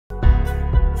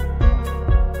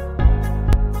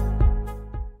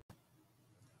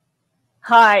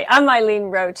Hi, I'm Eileen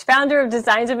Roche, founder of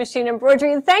Designs of Machine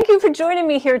Embroidery, and thank you for joining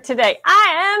me here today.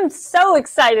 I am so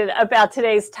excited about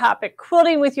today's topic,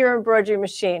 quilting with your embroidery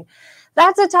machine.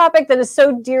 That's a topic that is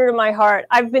so dear to my heart.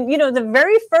 I've been, the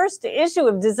very first issue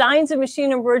of Designs of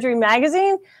Machine Embroidery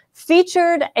magazine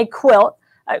featured a quilt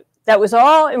that was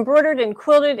all embroidered and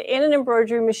quilted in an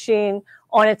embroidery machine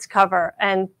on its cover.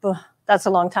 And that's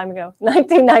a long time ago,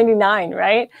 1999,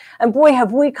 right? And boy,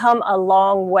 have we come a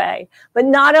long way. But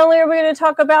not only are we going to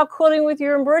talk about quilting with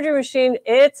your embroidery machine,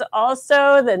 it's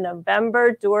also the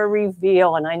November door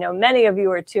reveal. And I know many of you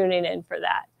are tuning in for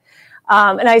that.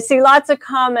 And I see lots of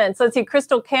comments. Let's see,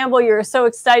 Crystal Campbell, you're so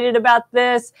excited about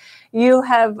this. You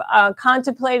have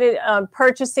contemplated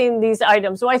purchasing these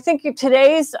items. Well, I think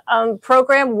today's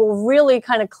program will really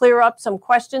kind of clear up some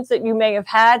questions that you may have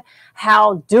had.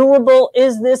 How doable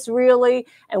is this really?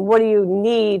 And what do you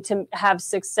need to have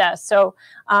success? So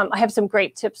I have some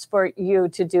great tips for you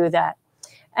to do that.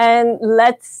 And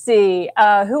let's see,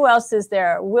 who else is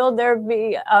there? Will there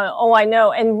be, oh, I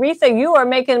know. And Retha, you are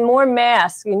making more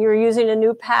masks and you're using a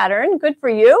new pattern. Good for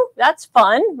you. That's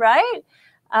fun, right?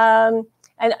 And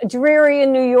dreary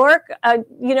in New York,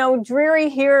 dreary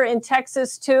here in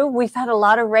Texas too. We've had a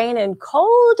lot of rain and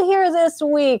cold here this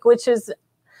week, which is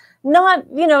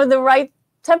not, the right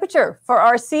temperature for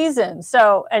our season.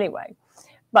 So anyway,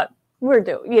 but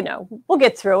we'll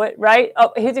get through it, right?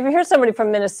 Oh, if you hear somebody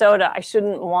from Minnesota, I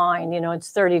shouldn't whine. It's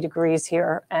 30 degrees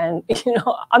here. And,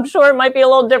 I'm sure it might be a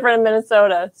little different in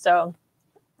Minnesota. So,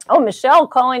 oh, Michelle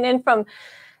calling in from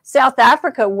South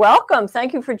Africa. Welcome.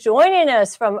 Thank you for joining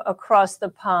us from across the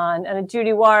pond. And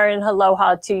Judy Warren,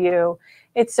 aloha to you.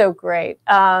 It's so great.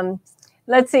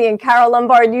 Let's see. And Carol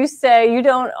Lombard, you say you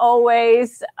don't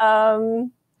always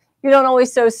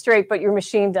sew straight, but your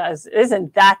machine does.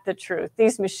 Isn't that the truth?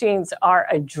 These machines are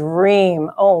a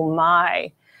dream. Oh,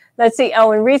 my. Let's see.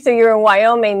 Oh, and Risa, you're in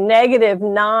Wyoming,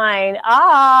 -9.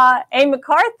 A.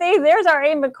 McCarthy. There's our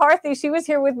A. McCarthy. She was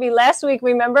here with me last week.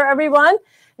 Remember, everyone?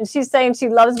 And she's saying she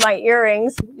loves my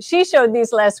earrings. She showed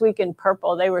these last week in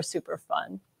purple. They were super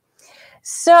fun.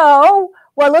 So,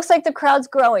 well, it looks like the crowd's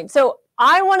growing. So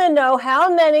I want to know how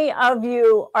many of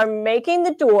you are making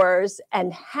the doors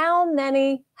and how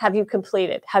many have you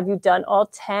completed? Have you done all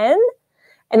 10?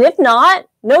 And if not,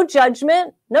 no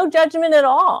judgment at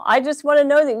all. I just want to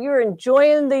know that you're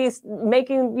enjoying these,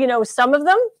 making, some of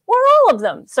them or all of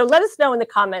them. So let us know in the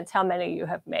comments how many you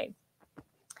have made.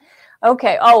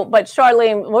 Okay. Oh, but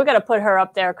Charlene, we're going to put her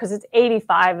up there because it's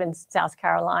 85 in South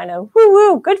Carolina.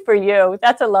 Woo-woo. Good for you.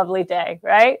 That's a lovely day,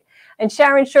 right? And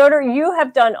Sharon Schroeder, you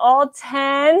have done all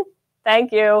 10.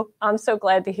 Thank you. I'm so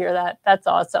glad to hear that. That's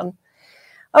awesome.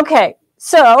 Okay,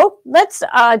 so let's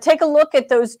take a look at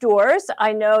those doors.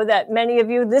 I know that many of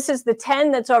you, this is the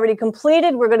 10 that's already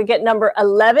completed. We're going to get number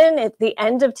 11 at the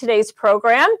end of today's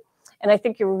program. And I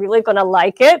think you're really going to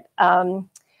like it.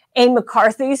 Anne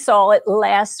McCarthy saw it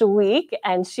last week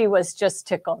and she was just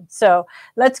tickled. So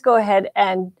let's go ahead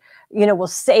and we'll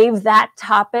save that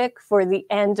topic for the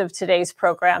end of today's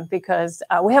program because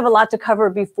we have a lot to cover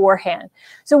beforehand.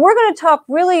 So we're going to talk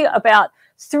really about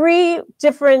 3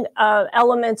 different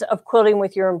elements of quilting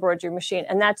with your embroidery machine.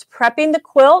 And that's prepping the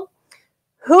quilt,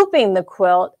 hooping the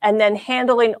quilt, and then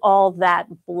handling all that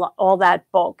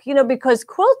bulk, because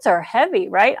quilts are heavy,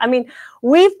 right? I mean,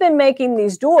 we've been making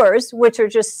these doors, which are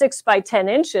just 6 by 10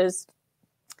 inches,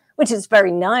 which is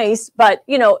very nice, but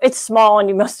it's small and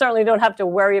you most certainly don't have to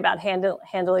worry about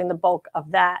handling the bulk of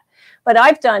that. But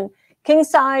I've done king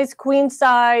size, queen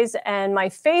size, and my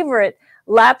favorite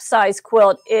lap size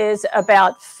quilt is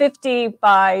about 50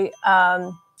 by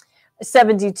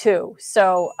 72.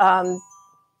 So,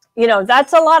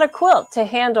 that's a lot of quilt to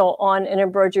handle on an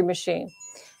embroidery machine.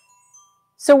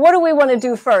 So what do we want to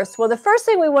do first? Well, the first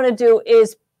thing we want to do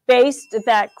is baste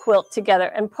that quilt together.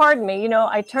 And pardon me,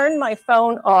 I turned my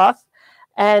phone off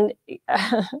and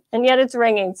yet it's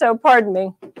ringing. So pardon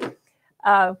me.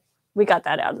 We got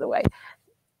that out of the way.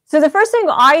 So the first thing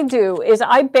I do is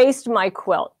I baste my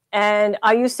quilt and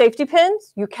I use safety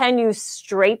pins. You can use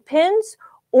straight pins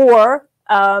or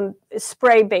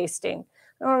spray basting.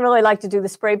 I don't really like to do the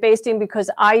spray basting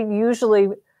because I usually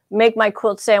make my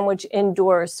quilt sandwich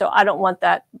indoors. So I don't want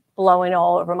that blowing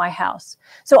all over my house.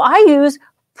 So I use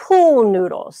pool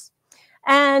noodles.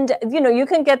 And, you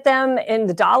can get them in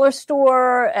the dollar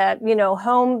store, at,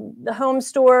 home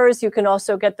stores. You can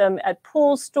also get them at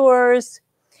pool stores.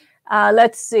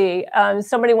 Let's see.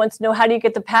 Somebody wants to know, how do you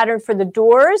get the pattern for the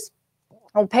doors?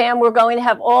 Well, Pam, we're going to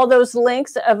have all those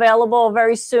links available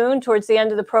very soon towards the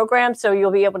end of the program. So you'll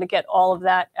be able to get all of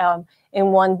that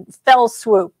in one fell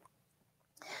swoop.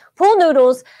 Pool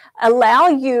noodles allow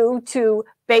you to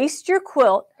baste your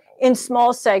quilt in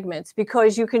small segments,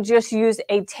 because you can just use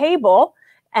a table,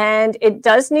 and it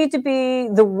does need to be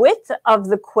the width of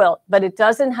the quilt, but it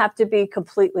doesn't have to be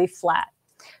completely flat.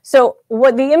 So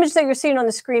what the image that you're seeing on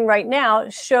the screen right now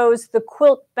shows the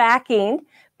quilt backing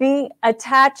being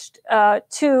attached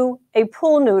to a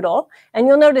pool noodle, and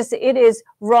you'll notice it is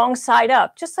wrong side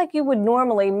up, just like you would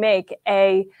normally make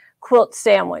a quilt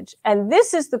sandwich. And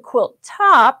this is the quilt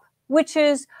top, which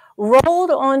is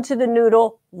rolled onto the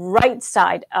noodle right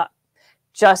side up,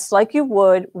 just like you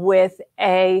would with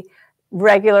a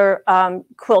regular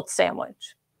quilt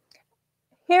sandwich.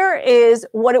 Here is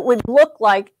what it would look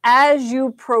like as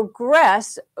you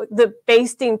progress the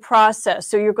basting process.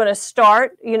 So you're going to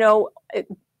start,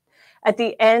 at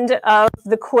the end of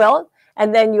the quilt,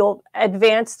 and then you'll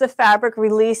advance the fabric,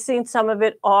 releasing some of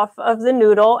it off of the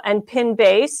noodle and pin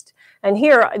baste. And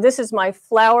here, this is my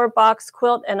flower box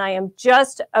quilt, and I am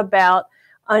just about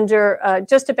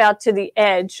to the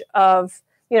edge of,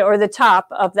 or the top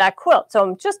of that quilt. So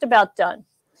I'm just about done.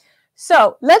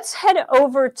 So let's head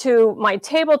over to my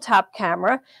tabletop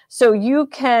camera so you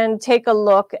can take a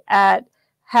look at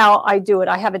how I do it.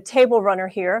 I have a table runner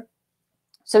here,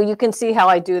 so you can see how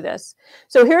I do this.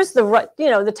 So here's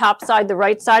the top side, the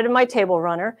right side of my table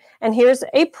runner, and here's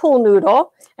a pool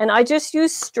noodle, and I just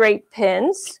use straight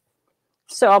pins.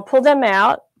 So I'll pull them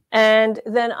out, and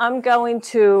then I'm going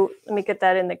to, let me get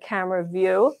that in the camera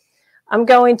view. I'm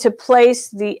going to place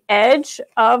the edge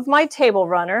of my table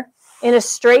runner in a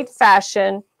straight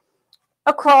fashion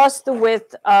across the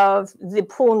width of the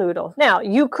pool noodle. Now,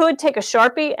 you could take a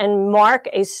Sharpie and mark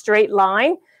a straight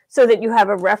line so that you have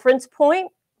a reference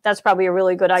point. That's probably a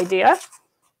really good idea.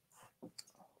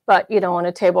 But, on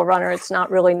a table runner, it's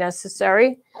not really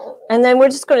necessary. And then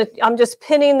I'm just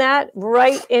pinning that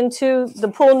right into the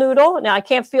pool noodle. Now, I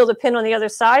can't feel the pin on the other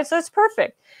side, so it's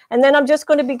perfect. And then I'm just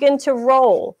going to begin to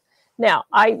roll. Now,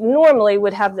 I normally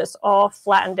would have this all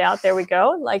flattened out. There we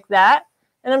go, like that.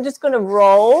 And I'm just going to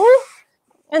roll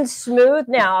and smooth.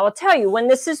 Now, I'll tell you, when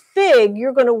this is big,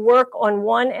 you're going to work on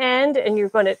one end, and you're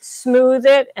going to smooth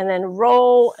it and then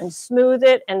roll and smooth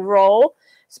it and roll.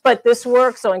 But this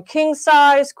works on king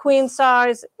size, queen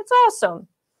size. It's awesome.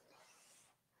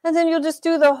 And then you'll just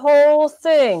do the whole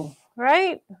thing,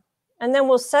 right? And then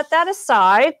we'll set that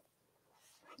aside.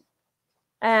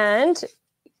 And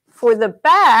for the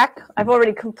back, I've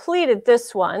already completed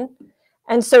this one.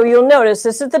 And so you'll notice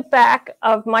this is the back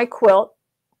of my quilt,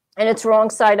 and it's wrong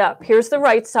side up. Here's the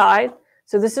right side.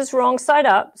 So this is wrong side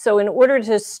up. So in order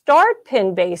to start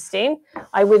pin basting,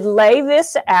 I would lay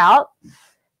this out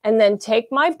and then take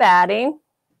my batting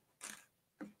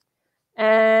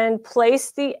and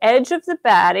place the edge of the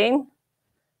batting.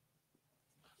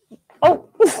 Oh,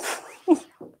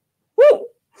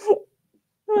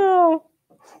 oh,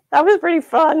 that was pretty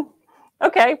fun.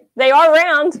 Okay, they are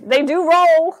round. They do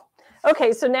roll.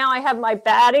 Okay, so now I have my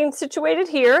batting situated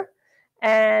here,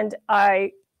 and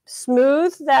I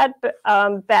smooth that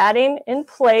batting in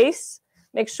place.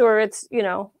 Make sure it's,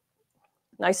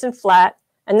 nice and flat.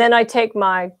 And then I take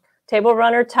my table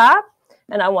runner top,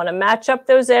 and I want to match up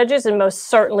those edges. And most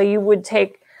certainly you would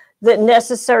take the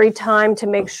necessary time to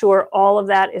make sure all of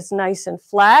that is nice and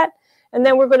flat. And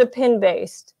then we're going to pin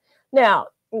baste. Now,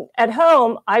 at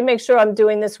home, I make sure I'm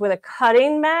doing this with a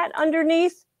cutting mat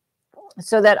underneath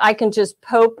so that I can just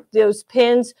poke those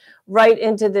pins right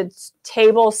into the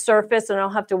table surface, and I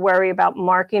don't have to worry about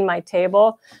marking my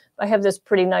table. I have this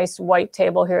pretty nice white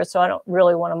table here, so I don't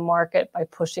really want to mark it by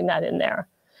pushing that in there.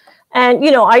 And,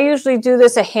 I usually do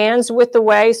this a hand's width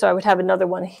away, so I would have another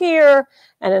one here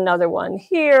and another one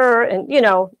here, and,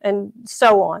 and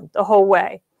so on the whole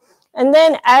way. And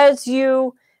then as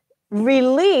you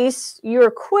release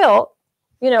your quilt,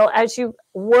 as you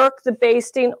work the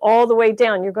basting all the way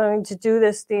down, you're going to do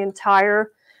this the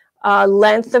entire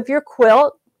length of your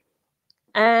quilt.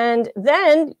 And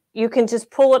then you can just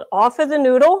pull it off of the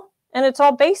noodle, and it's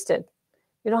all basted.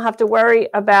 You don't have to worry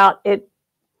about it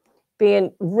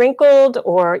being wrinkled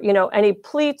or, any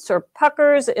pleats or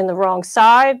puckers in the wrong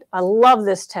side. I love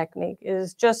this technique. It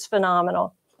is just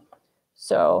phenomenal.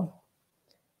 So,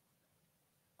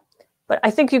 but I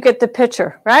think you get the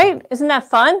picture, right? Isn't that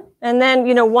fun? And then,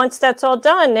 once that's all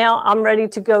done, now I'm ready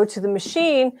to go to the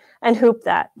machine and hoop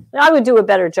that. Now, I would do a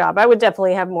better job. I would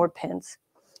definitely have more pins,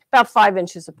 about 5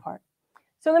 inches apart.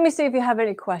 So let me see if you have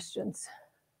any questions.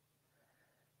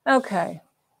 Okay.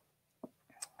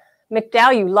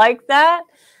 McDowell, you like that?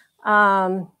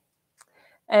 And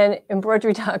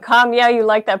embroidery.com, yeah, you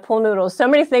like that pool noodle. So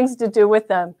many things to do with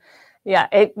them. Yeah,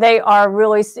 they are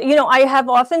really, I have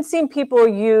often seen people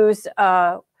use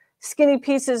skinny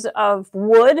pieces of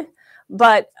wood,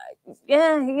 But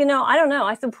yeah, you know, I don't know.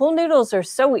 I think pool noodles are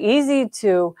so easy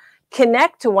to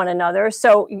connect to one another.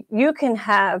 So you can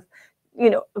have, you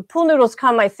know, pool noodles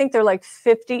come, I think they're like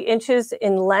 50 inches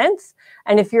in length.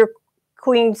 And if your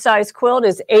queen size quilt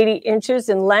is 80 inches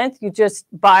in length, you just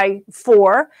buy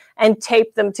 4 and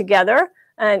tape them together.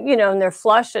 And, you know, and they're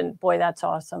flush, and boy, that's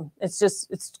awesome.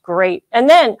 It's great. And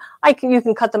then you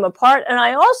can cut them apart. And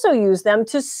I also use them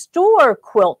to store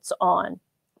quilts on,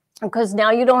 because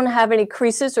now you don't have any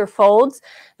creases or folds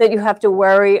that you have to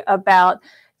worry about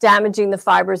damaging the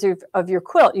fibers of your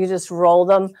quilt. You just roll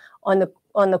them on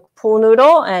the pool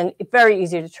noodle, and it's very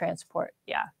easy to transport.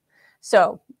 Yeah.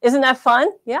 So isn't that fun?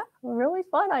 Yeah, really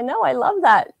fun. I know. I love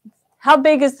that. How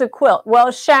big is the quilt? Well,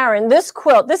 Sharon, this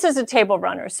quilt, this is a table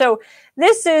runner. So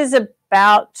this is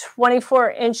about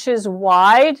 24 inches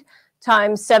wide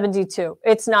times 72.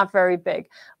 It's not very big.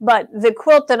 But the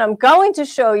quilt that I'm going to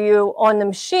show you on the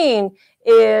machine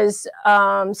is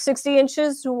 60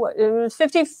 inches,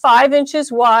 55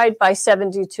 inches wide by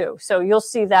 72. So you'll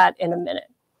see that in a minute.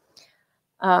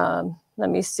 Let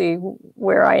me see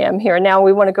where I am here. Now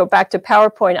we want to go back to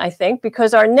PowerPoint, I think,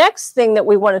 because our next thing that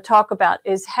we want to talk about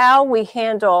is how we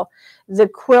handle the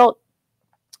quilt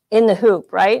in the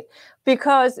hoop, right?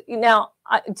 Because now,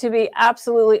 to be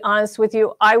absolutely honest with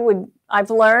you,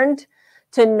 I've learned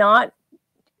to not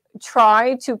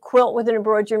try to quilt with an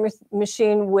embroidery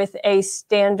machine with a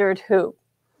standard hoop.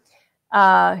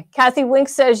 Kathy Wink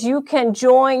says you can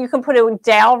put a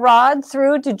dowel rod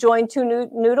through to join 2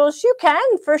 noodles. You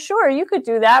can, for sure. You could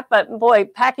do that. But boy,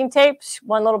 packing tape,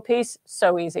 one little piece,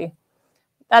 so easy.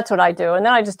 That's what I do. And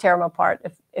then I just tear them apart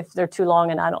if they're too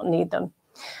long and I don't need them.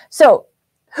 So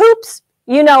hoops,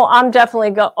 you know, I'm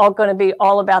definitely going to be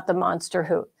all about the monster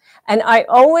hoop. And I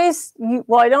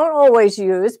don't always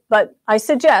use, but I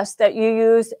suggest that you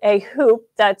use a hoop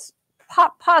that's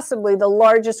possibly the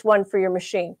largest one for your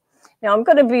machine. Now, I'm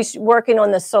going to be working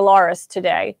on the Solaris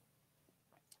today.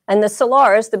 And the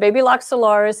Solaris, the Baby Lock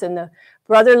Solaris and the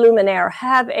Brother Luminaire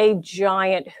have a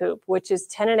giant hoop, which is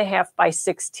 10.5 by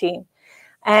 16.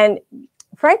 And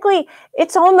frankly,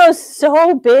 it's almost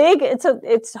so big,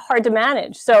 it's hard to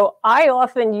manage. So I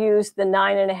often use the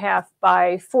 9.5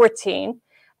 by 14.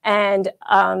 And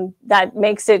that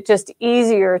makes it just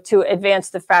easier to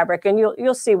advance the fabric. And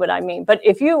you'll see what I mean. But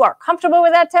if you are comfortable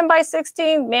with that 10 by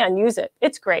 16, man, use it.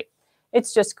 It's great.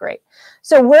 It's just great.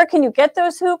 So where can you get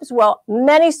those hoops? Well,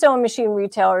 many sewing machine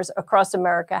retailers across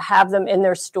America have them in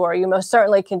their store. You most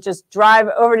certainly can just drive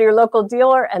over to your local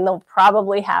dealer and they'll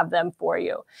probably have them for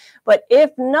you. But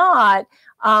if not,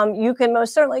 you can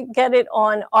most certainly get it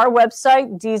on our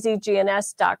website,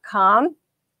 dzgns.com.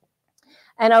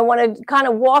 And I want to kind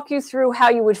of walk you through how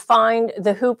you would find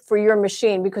the hoop for your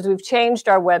machine, because we've changed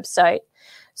our website.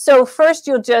 So first,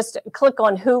 you'll just click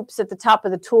on hoops at the top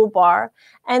of the toolbar,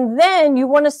 and then you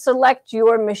want to select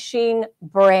your machine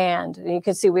brand. And you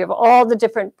can see we have all the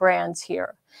different brands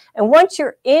here. And once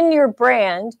you're in your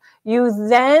brand, you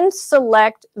then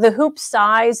select the hoop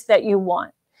size that you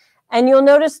want. And you'll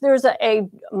notice there's a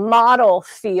model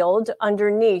field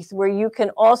underneath where you can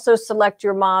also select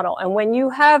your model. And when you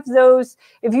have those,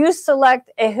 if you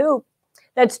select a hoop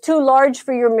that's too large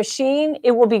for your machine,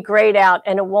 it will be grayed out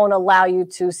and it won't allow you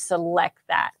to select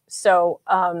that. So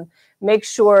make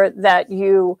sure that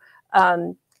you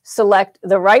select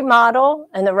the right model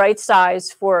and the right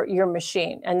size for your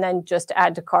machine, and then just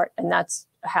add to cart. And that's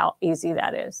how easy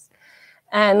that is.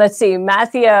 And let's see,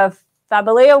 Mathia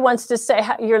Fabaleo wants to say,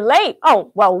 you're late.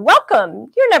 Oh, well,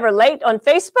 welcome. You're never late on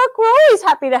Facebook. We're always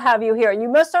happy to have you here. And you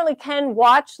most certainly can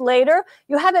watch later.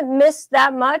 You haven't missed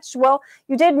that much. Well,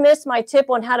 you did miss my tip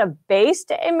on how to baste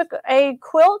a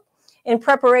quilt in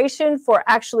preparation for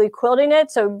actually quilting it.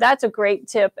 So that's a great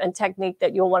tip and technique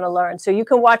that you'll want to learn. So you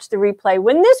can watch the replay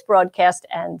when this broadcast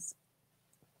ends.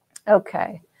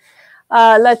 Okay.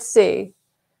 Let's see.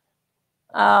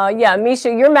 Yeah, Misha,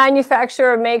 your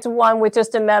manufacturer makes one with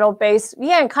just a metal base.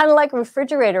 Yeah, and kind of like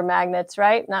refrigerator magnets,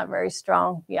 right? Not very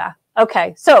strong. Yeah.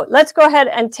 Okay, so let's go ahead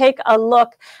and take a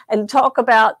look and talk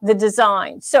about the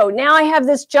design. So now I have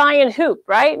this giant hoop,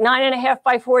 right? 9.5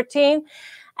 by 14.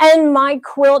 And my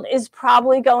quilt is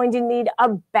probably going to need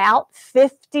about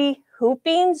 50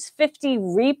 hoopings, 50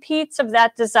 repeats of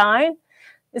that design.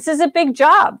 This is a big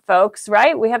job, folks,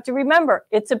 right? We have to remember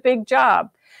it's a big job.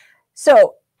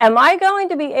 So am I going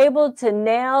to be able to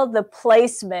nail the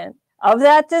placement of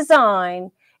that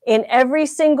design in every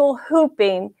single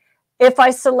hooping if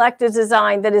I select a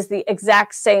design that is the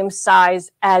exact same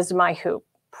size as my hoop?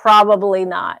 Probably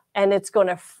not. And it's going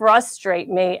to frustrate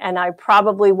me, and I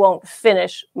probably won't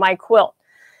finish my quilt.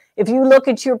 If you look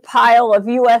at your pile of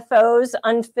UFOs,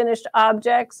 unfinished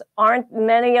objects, aren't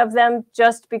many of them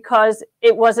just because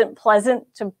it wasn't pleasant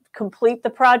to complete the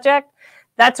project?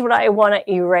 That's what I want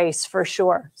to erase for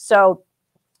sure. So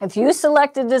if you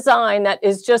select a design that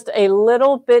is just a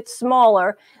little bit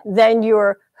smaller than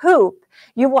your hoop,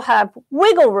 you will have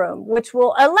wiggle room, which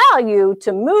will allow you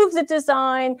to move the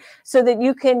design so that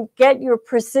you can get your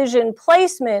precision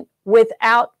placement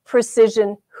without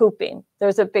precision hooping.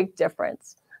 There's a big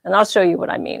difference. And I'll show you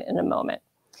what I mean in a moment.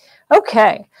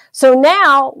 Okay, so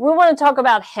now we want to talk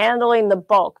about handling the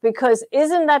bulk, because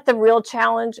isn't that the real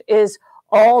challenge, is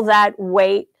all that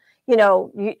weight? You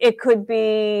know, it could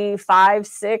be 5,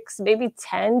 6, maybe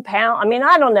 10 pounds. I mean,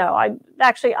 I don't know.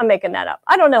 I'm making that up.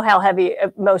 I don't know how heavy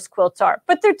most quilts are,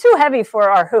 but they're too heavy for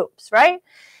our hoops, right?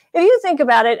 If you think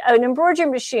about it, an embroidery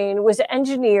machine was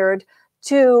engineered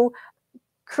to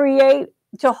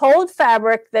hold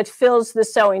fabric that fills the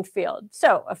sewing field.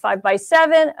 So a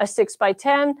 5x7, a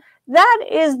 6x10, that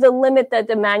is the limit that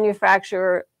the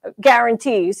manufacturer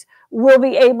guarantees will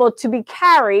be able to be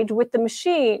carried with the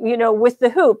machine, you know, with the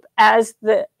hoop as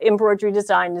the embroidery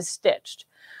design is stitched.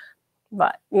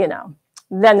 But, you know,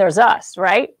 then there's us,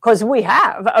 right? Because we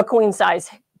have a queen size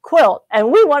quilt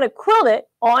and we want to quilt it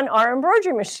on our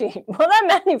embroidery machine. Well,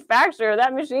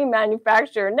 that machine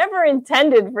manufacturer never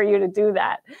intended for you to do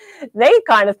that. They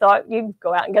kind of thought you'd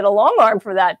go out and get a long arm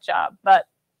for that job. But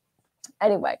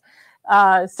anyway,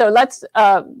 so let's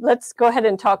go ahead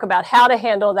and talk about how to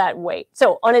handle that weight.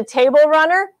 So on a table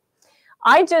runner,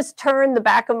 I just turn the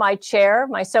back of my chair,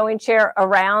 my sewing chair,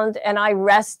 around, and I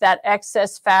rest that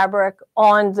excess fabric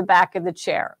on the back of the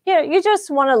chair. You know, you just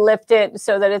want to lift it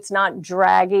so that it's not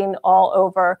dragging all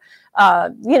over,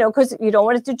 you know, because you don't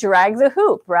want it to drag the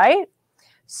hoop, right?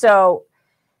 So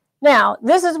now,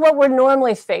 this is what we're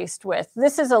normally faced with.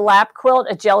 This is a lap quilt,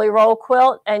 a jelly roll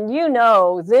quilt, and you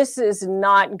know this is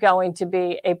not going to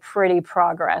be a pretty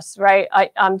progress, right?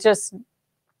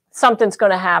 Something's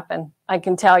going to happen, I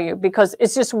can tell you, because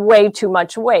it's just way too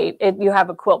much weight. You have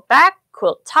a quilt back,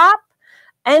 quilt top,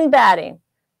 and batting.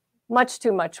 Much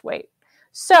too much weight.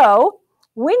 So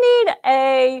we need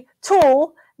a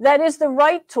tool that is the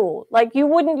right tool. Like you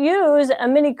wouldn't use a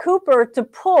Mini Cooper to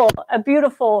pull a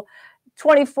beautiful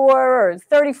 24 or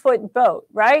 30-foot boat,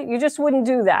 right? You just wouldn't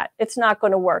do that. It's not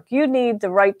going to work. You need the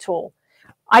right tool.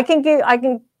 I can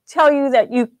tell you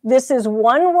that this is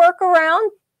one workaround,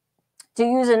 to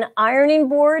use an ironing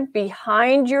board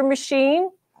behind your machine,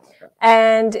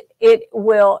 and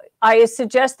I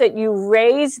suggest that you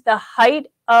raise the height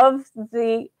of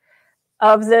the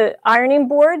ironing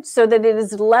board so that it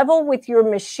is level with your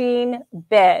machine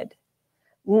bed,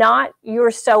 not your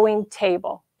sewing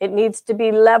table. It needs to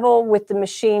be level with the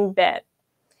machine bed.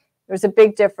 There's a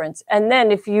big difference. And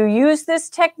then if you use this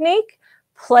technique,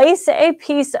 place a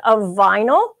piece of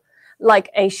vinyl, like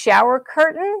a shower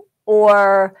curtain,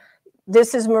 or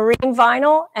this is marine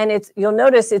vinyl, and you'll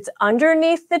notice it's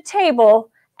underneath the table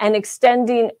and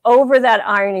extending over that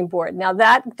ironing board. Now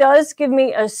that does give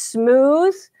me a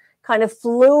smooth, kind of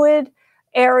fluid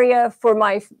area for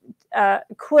my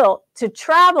quilt to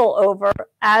travel over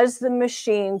as the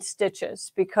machine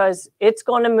stitches, because it's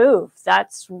going to move.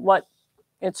 That's what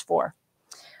it's for.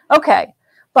 Okay,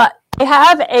 but I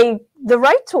have the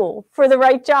right tool for the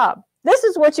right job. This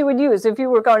is what you would use if you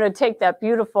were going to take that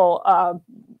beautiful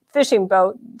fishing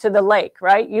boat to the lake,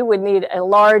 right? You would need a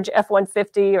large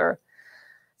F-150 or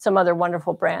some other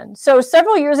wonderful brand. So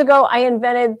several years ago, I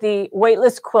invented the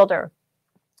Weightless Quilter.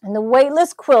 And the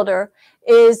Weightless Quilter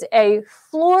is a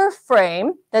floor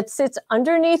frame that sits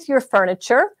underneath your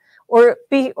furniture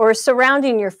or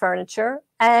surrounding your furniture.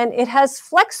 And it has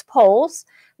flex poles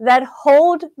that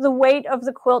hold the weight of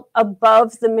the quilt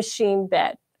above the machine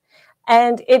bed.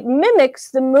 And it mimics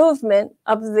the movement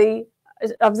of the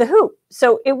hoop.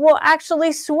 So it will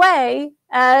actually sway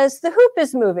as the hoop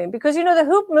is moving, because you know the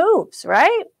hoop moves,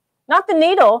 right? Not the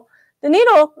needle. The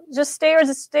needle just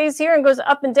stays here and goes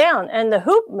up and down, and the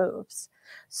hoop moves.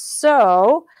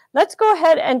 So let's go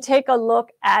ahead and take a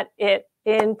look at it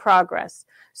in progress.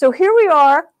 So here we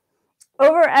are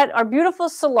over at our beautiful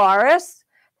Solaris,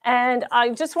 and I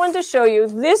just wanted to show you,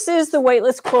 this is the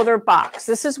Weightless Quilter box.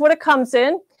 This is what it comes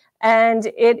in. And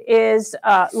it is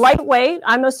lightweight.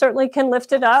 I most certainly can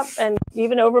lift it up and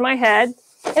even over my head.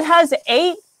 It has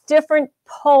 8 different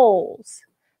poles.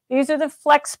 These are the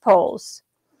flex poles.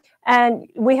 And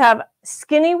we have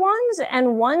skinny ones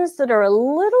and ones that are a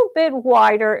little bit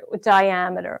wider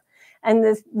diameter. And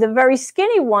the very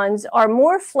skinny ones are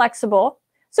more flexible.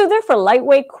 So they're for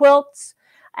lightweight quilts.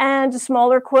 and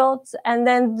smaller quilts. And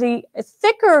then the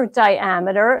thicker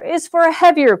diameter is for a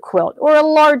heavier quilt or a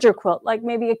larger quilt, like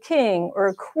maybe a king or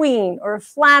a queen or a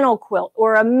flannel quilt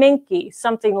or a minky,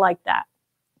 something like that.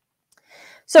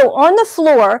 So on the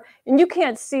floor, and you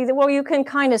can't see that, well, you can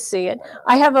kind of see it.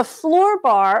 I have a floor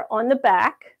bar on the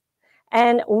back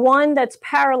and one that's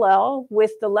parallel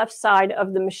with the left side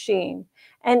of the machine.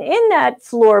 And in that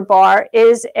floor bar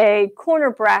is a corner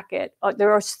bracket.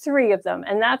 There are 3 of them,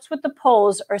 and that's what the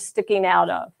poles are sticking out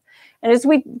of. And as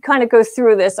we kind of go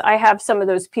through this, I have some of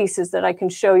those pieces that I can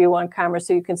show you on camera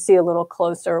so you can see a little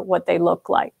closer what they look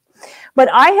like. But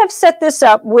I have set this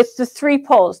up with the 3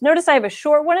 poles. Notice I have a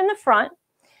short one in the front.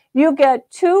 You get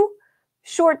 2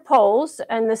 short poles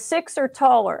and the 6 are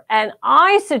taller. And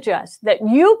I suggest that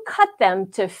you cut them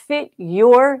to fit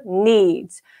your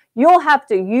needs. You'll have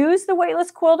to use the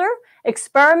weightless quilter,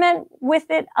 experiment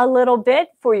with it a little bit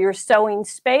for your sewing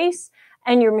space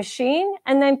and your machine,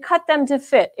 and then cut them to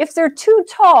fit. If they're too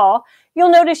tall, you'll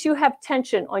notice you have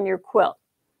tension on your quilt.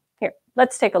 Here,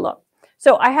 let's take a look.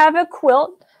 So I have a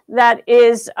quilt that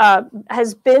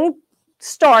has been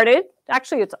started.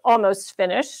 Actually, it's almost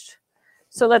finished.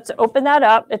 So let's open that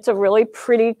up. It's a really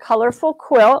pretty, colorful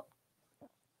quilt.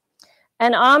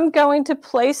 And I'm going to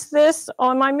place this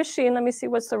on my machine. Let me see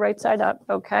what's the right side up.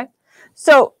 Okay.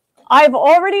 So I've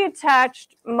already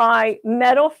attached my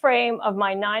metal frame of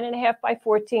my 9.5 by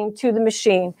 14 to the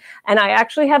machine. And I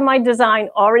actually have my design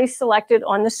already selected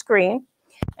on the screen.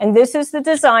 And this is the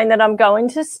design that I'm going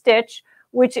to stitch,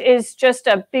 which is just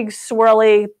a big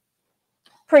swirly,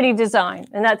 pretty design.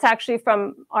 And that's actually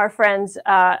from our friends,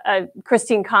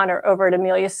 Christine Connor over at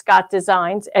Amelia Scott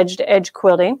Designs, Edge to Edge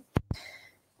Quilting.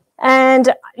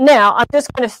 And now I'm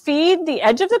just going to feed the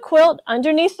edge of the quilt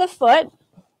underneath the foot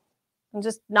and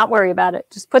just not worry about it.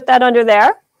 Just put that under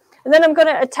there. And then I'm going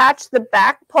to attach the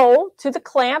back pole to the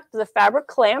clamp, the fabric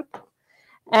clamp,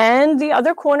 and the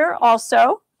other corner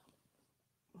also.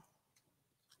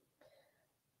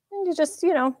 And you just,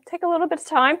 take a little bit of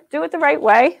time, do it the right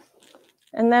way.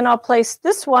 And then I'll place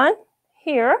this one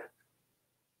here.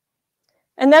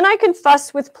 And then I can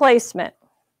fuss with placement.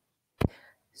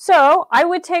 So I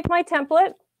would take my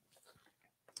template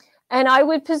and I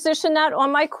would position that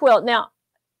on my quilt. Now,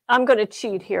 I'm going to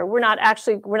cheat here. We're not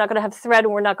going to have thread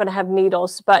and we're not going to have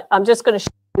needles, but I'm just going to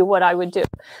show you what I would do.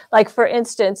 Like for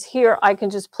instance, here I can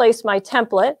just place my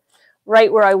template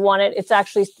right where I want it. It's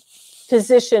actually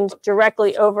positioned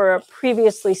directly over a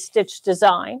previously stitched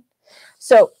design.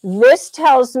 So this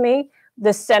tells me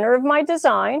the center of my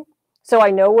design. So I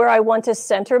know where I want to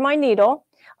center my needle.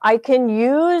 I can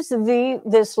use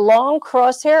this long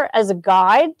crosshair as a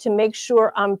guide to make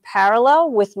sure I'm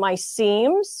parallel with my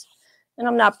seams. And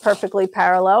I'm not perfectly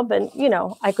parallel, but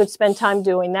I could spend time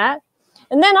doing that.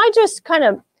 And then I just kind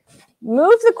of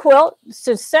move the quilt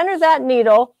to center that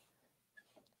needle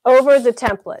over the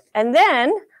template. And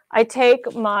then I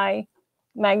take my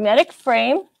magnetic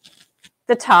frame,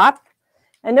 the top,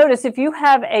 and notice if you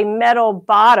have a metal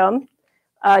bottom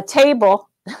table,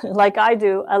 like I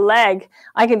do, a leg,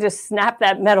 I can just snap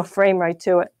that metal frame right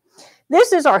to it.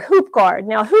 This is our hoop guard.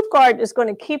 Now, hoop guard is going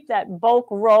to keep that bulk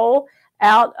roll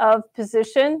out of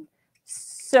position.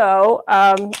 So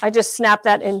I just snap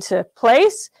that into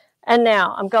place. And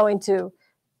now I'm going to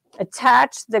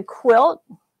attach the quilt,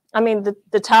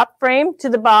 the top frame to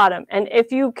the bottom. And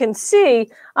if you can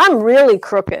see, I'm really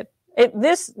crooked.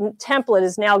 This template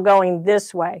is now going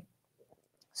this way.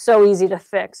 So easy to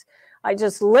fix. I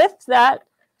just lift that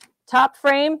top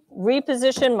frame,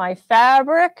 reposition my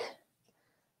fabric,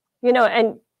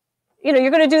 and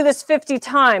you're going to do this 50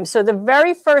 times. So the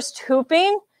very first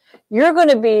hooping, you're going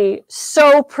to be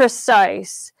so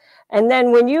precise. And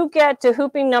then when you get to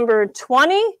hooping number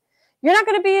 20, you're not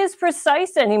going to be as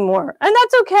precise anymore. And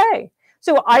that's okay.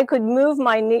 So I could move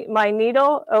my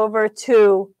needle over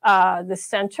to the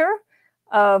center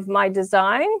of my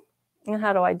design. And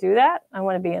how do I do that? I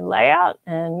want to be in layout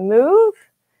and move.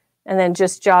 And then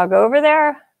just jog over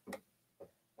there.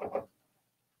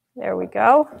 There we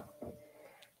go.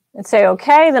 And say,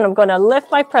 okay, then I'm going to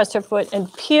lift my presser foot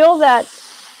and peel that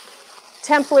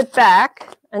template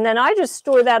back. And then I just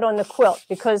store that on the quilt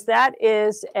because that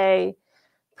is a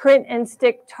print and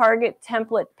stick Target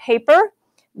template paper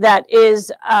that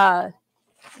is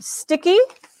sticky.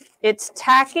 It's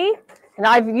tacky. And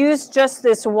I've used just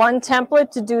this one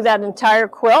template to do that entire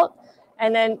quilt.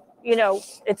 And then,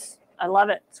 I love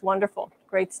it. It's wonderful.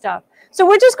 Great stuff. So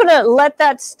we're just going to let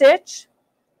that stitch.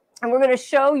 And we're going to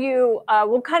show you,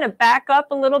 we'll kind of back up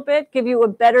a little bit, give you a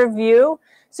better view.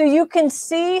 So you can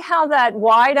see how that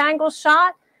wide angle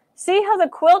shot, see how the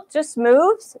quilt just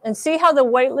moves and see how the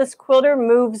weightless quilter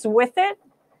moves with it.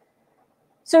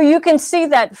 So you can see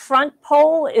that front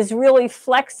pole is really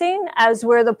flexing, as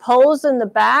where the poles in the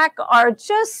back are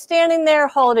just standing there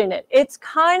holding it. It's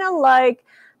kind of like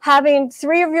having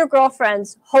 3 of your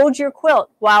girlfriends hold your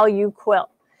quilt while you quilt.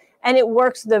 And it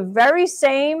works the very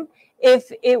same if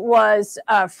it was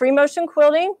free motion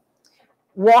quilting,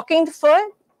 walking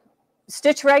foot,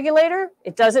 stitch regulator,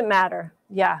 it doesn't matter.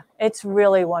 Yeah, it's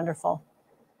really wonderful.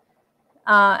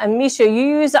 And Misha,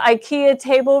 you use IKEA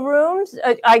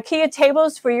IKEA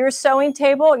tables for your sewing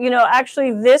table. You know,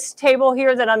 actually this table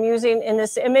here that I'm using in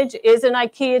this image is an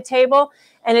IKEA table,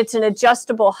 and it's an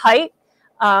adjustable height.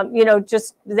 You know,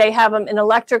 just they have them in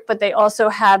electric, but they also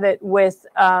have it with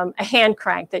a hand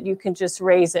crank that you can just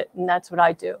raise it, and that's what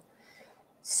I do.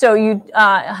 So you,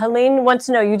 Helene wants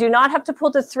to know, you do not have to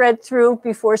pull the thread through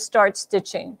before start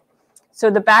stitching. So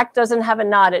the back doesn't have a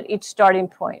knot at each starting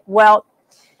point. Well,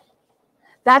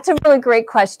 that's a really great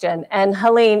question. And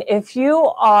Helene, if you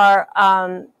are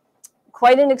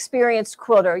quite an experienced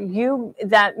quilter,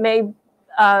 that may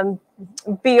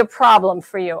be a problem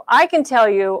for you. I can tell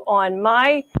you on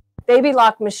my baby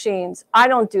lock machines, I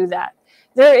don't do that.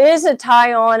 There is a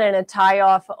tie on and a tie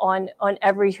off on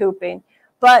every hooping,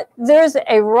 but there's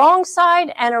a wrong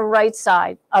side and a right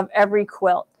side of every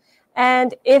quilt.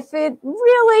 And if it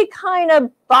really kind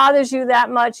of bothers you that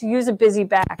much, use a busy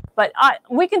back. But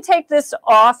we can take this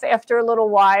off after a little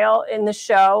while in the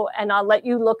show, and I'll let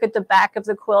you look at the back of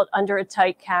the quilt under a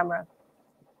tight camera.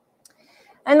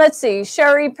 And let's see,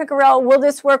 Sherry Piccarell, will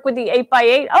this work with the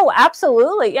 8x8? Oh,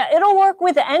 absolutely. Yeah, it'll work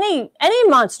with any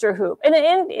monster hoop. And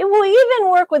it will even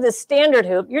work with a standard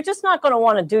hoop. You're just not going to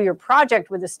want to do your project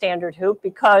with a standard hoop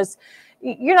because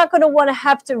you're not going to want to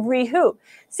have to re-hoop.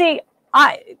 See,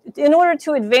 in order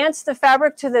to advance the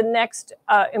fabric to the next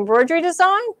embroidery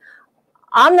design,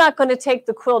 I'm not going to take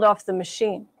the quilt off the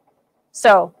machine.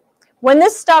 So when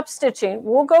this stops stitching,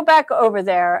 we'll go back over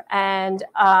there and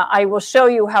I will show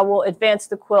you how we'll advance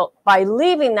the quilt by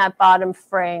leaving that bottom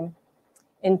frame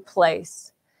in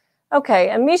place. Okay,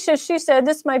 and Misha, she said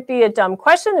this might be a dumb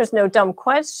question. There's no dumb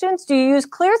questions. Do you use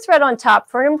clear thread on top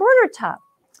for an embroidered top?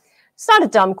 It's not a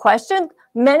dumb question.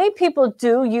 Many people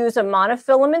do use a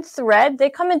monofilament thread. They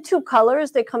come in 2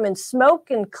 colors. They come in smoke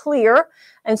and clear.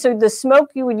 And so the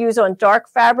smoke you would use on dark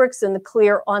fabrics and the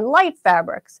clear on light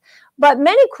fabrics. But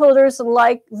many quilters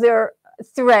like their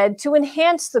thread to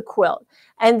enhance the quilt.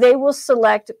 And they will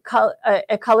select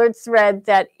a colored thread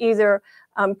that either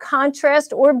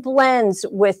contrast or blends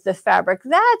with the fabric.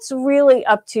 That's really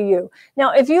up to you.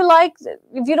 Now, if you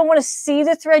don't want to see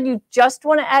the thread, you just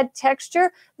want to add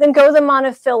texture, then go the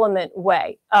monofilament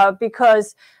way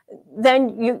because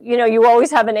then you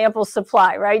always have an ample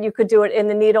supply, right? You could do it in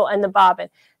the needle and the bobbin.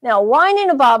 Now,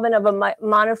 winding a bobbin of a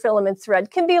monofilament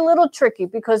thread can be a little tricky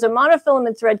because a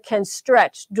monofilament thread can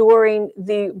stretch during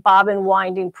the bobbin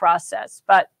winding process,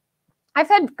 but I've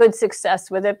had good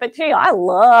success with it, but gee, I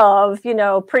love,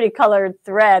 pretty colored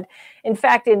thread. In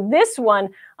fact, in this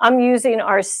one, I'm using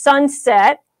our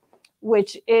Sunset,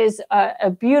 which is a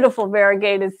beautiful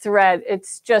variegated thread.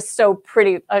 It's just so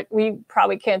pretty. We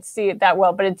probably can't see it that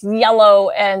well, but it's yellow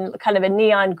and kind of a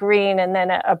neon green and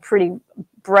then a pretty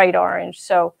bright orange.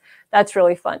 So that's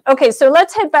really fun. Okay, so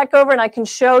let's head back over and I can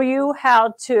show you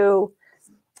how to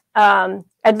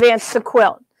advance the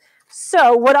quilt.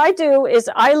 So what I do is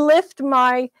I lift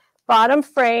my bottom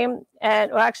frame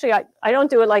and, well, actually I don't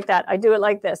do it like that. I do it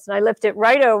like this and I lift it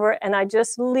right over and I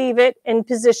just leave it in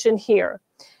position here.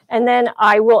 And then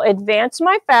I will advance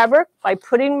my fabric by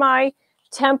putting my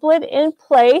template in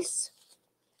place.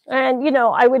 And,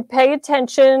 I would pay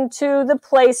attention to the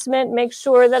placement, make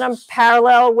sure that I'm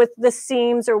parallel with the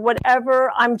seams or whatever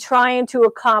I'm trying to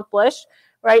accomplish,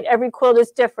 right? Every quilt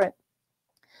is different.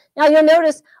 Now you'll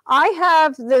notice I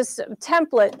have this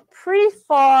template pretty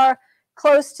far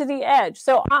close to the edge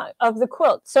of the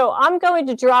quilt. So I'm going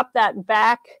to drop that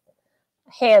back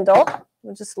handle.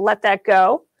 We'll just let that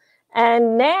go.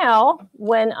 And now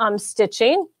when I'm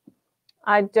stitching,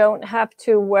 I don't have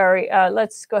to worry.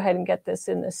 Let's go ahead and get this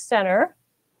in the center.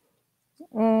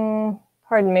 Pardon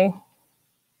me.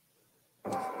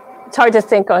 It's hard to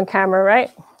think on camera,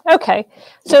 right? Okay,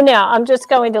 so now I'm just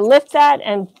going to lift that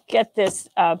and get this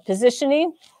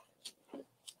positioning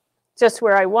just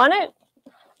where I want it.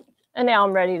 And now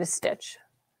I'm ready to stitch.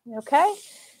 Okay,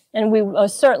 and we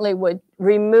certainly would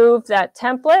remove that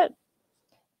template.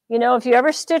 If you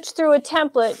ever stitch through a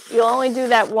template, you'll only do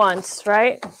that once,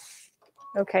 right?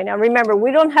 Okay, now remember,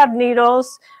 we don't have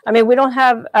needles. We don't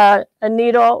have a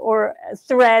needle or a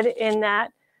thread in that.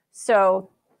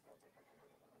 So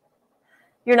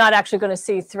you're not actually going to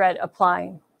see thread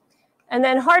applying. And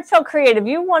then heartfelt creative,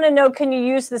 you want to know, can you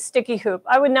use the sticky hoop?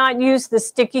 I would not use the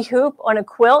sticky hoop on a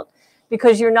quilt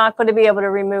because you're not going to be able to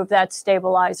remove that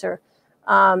stabilizer.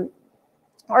 Our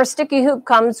sticky hoop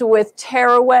comes with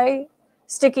tearaway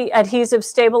sticky adhesive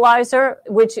stabilizer,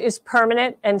 which is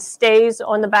permanent and stays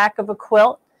on the back of a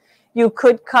quilt. You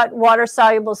could cut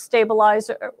water-soluble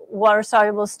stabilizer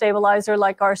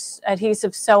like our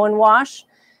adhesive sew and wash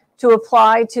to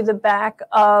apply to the back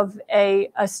of a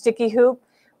sticky hoop.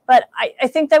 But I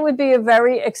think that would be a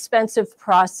very expensive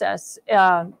process.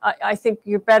 I think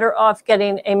you're better off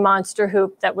getting a monster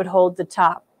hoop that would hold the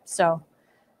top. So,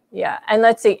 yeah. And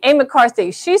let's see, A.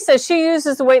 McCarthy, she says she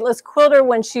uses the weightless quilter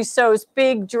when she sews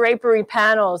big drapery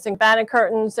panels and cabana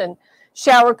curtains and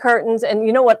shower curtains. And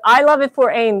you know what I love it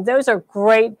for, AIM? Those are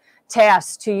great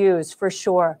tasks to use for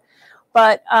sure.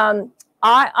 But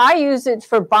I use it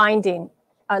for binding.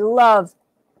 I love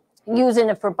using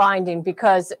it for binding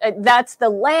because that's the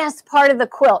last part of the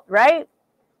quilt, right?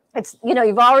 It's, you know,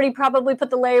 you've already probably put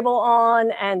the label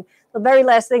on and the very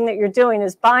last thing that you're doing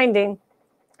is binding.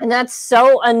 And that's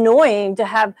so annoying to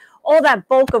have all that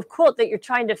bulk of quilt that you're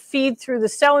trying to feed through the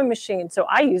sewing machine. So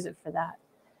I use it for that.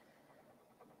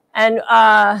 And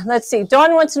let's see,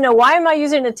 Dawn wants to know, why am I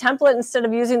using a template instead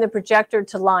of using the projector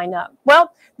to line up?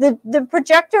 Well, the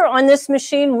projector on this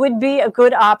machine would be a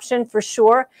good option for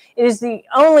sure. It is the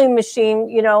only machine,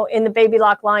 you know, in the Baby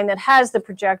Lock line that has the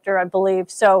projector, I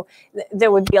believe. So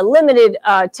there would be a limited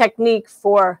technique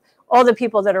for all the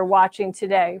people that are watching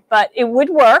today. But it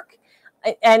would work,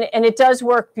 and it does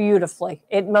work beautifully.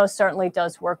 It most certainly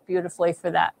does work beautifully for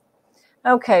that.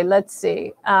 Okay, let's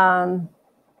see.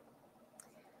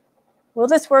 Will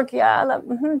this work? Yeah.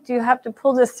 Do you have to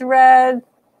pull the thread?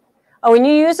 Oh, when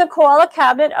you use a koala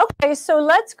cabinet. Okay, so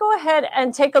let's go ahead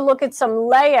and take a look at some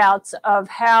layouts of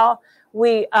how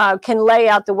we can lay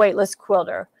out the weightless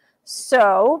quilter.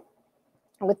 So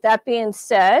with that being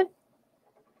said,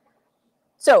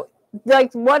 so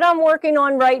like what I'm working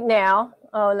on right now,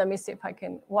 oh, let me see if I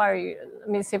can, let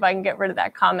me see if I can get rid of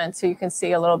that comment so you can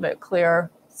see a little bit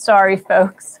clearer. Sorry,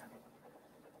 folks.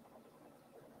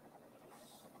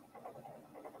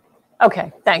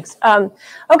 Okay, thanks.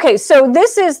 Okay, so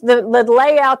this is the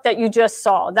layout that you just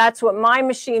saw. That's what my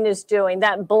machine is doing.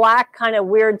 That black kind of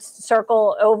weird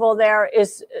circle oval there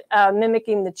is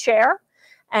mimicking the chair.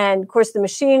 And of course, the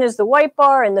machine is the white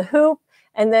bar and the hoop.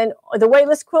 And then the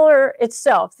weightless quilter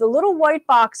itself. The little white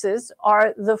boxes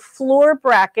are the floor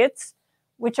brackets,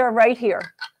 which are right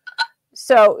here.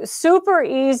 So super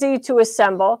easy to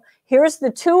assemble. Here's the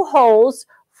two holes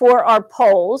for our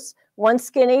poles, one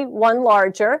skinny, one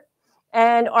larger.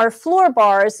 And our floor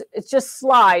bars, it just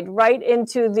slide right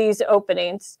into these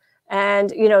openings.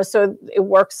 And, you know, so it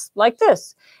works like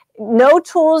this. No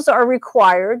tools are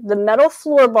required. The metal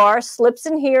floor bar slips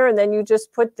in here, and then you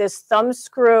just put this thumb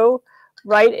screw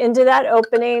right into that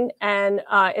opening, and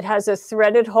it has a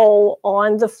threaded hole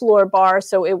on the floor bar,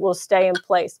 so it will stay in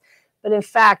place. But in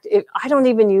fact, I don't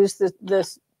even use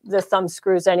the thumb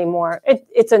screws anymore.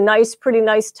 It's a nice, pretty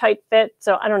nice tight fit,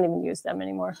 so I don't even use them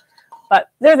anymore. But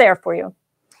they're there for you.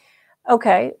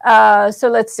 Okay, so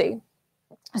let's see.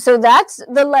 So that's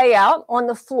the layout on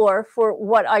the floor for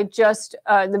what I just,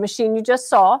 the machine you just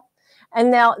saw. And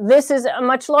now this is a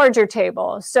much larger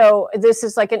table. So this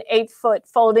is like an 8-foot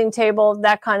folding table,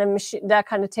 that kind of machine, that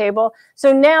kind of table.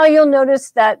 So now you'll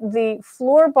notice that the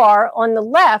floor bar on the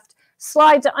left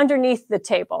slides underneath the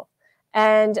table.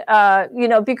 And, you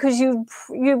know, because you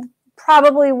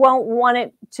probably won't want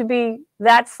it to be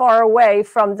that far away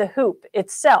from the hoop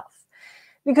itself,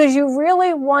 because you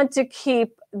really want to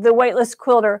keep the weightless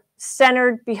quilter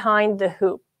centered behind the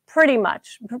hoop, pretty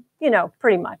much, you know,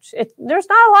 pretty much. There's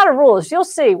not a lot of rules. You'll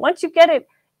see. Once you get it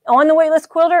on the weightless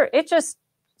quilter, it just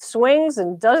swings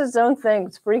and does its own thing.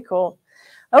 It's pretty cool.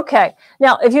 Okay.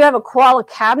 Now, if you have a koala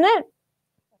cabinet,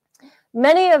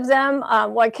 many of them,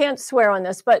 well, I can't swear on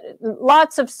this, but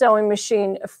lots of sewing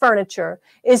machine furniture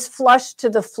is flush to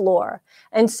the floor.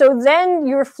 And so then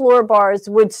your floor bars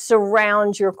would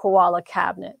surround your koala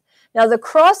cabinet. Now, the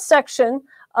cross section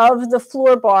of the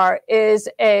floor bar is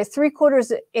a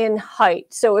 3/4 in height.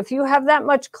 So if you have that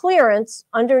much clearance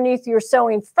underneath your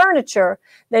sewing furniture,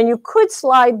 then you could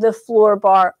slide the floor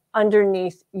bar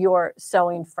underneath your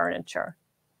sewing furniture.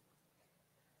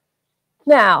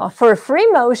 Now, for free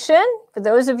motion, for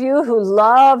those of you who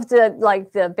love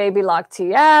the Baby Lock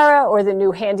Tiara or the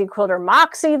new Handy Quilter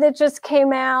Moxie that just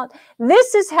came out,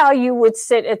 this is how you would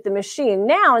sit at the machine.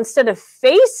 Now, instead of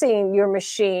facing your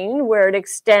machine where it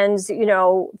extends, you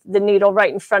know, the needle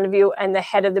right in front of you and the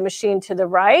head of the machine to the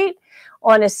right,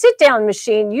 on a sit-down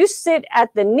machine, you sit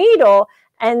at the needle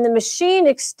and the machine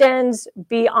extends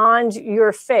beyond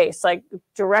your face, like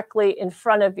directly in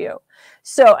front of you.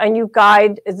 So, and you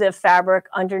guide the fabric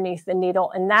underneath the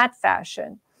needle in that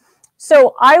fashion.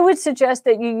 So I would suggest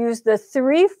that you use the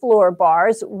 3 floor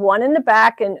bars, 1 in the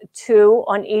back and 2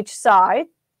 on each side.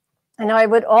 And I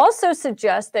would also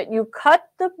suggest that you cut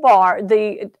the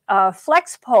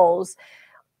flex poles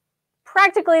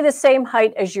practically the same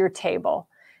height as your table.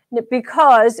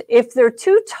 Because if they're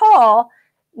too tall,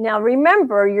 now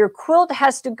remember, your quilt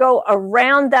has to go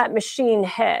around that machine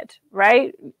head,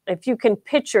 right? If you can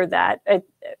picture that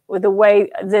with the way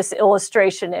this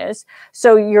illustration is.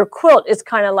 So your quilt is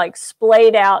kind of like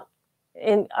splayed out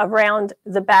around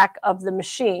the back of the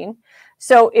machine.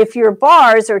 So if your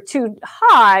bars are too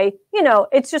high, you know,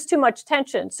 it's just too much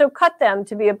tension. So cut them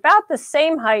to be about the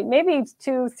same height, maybe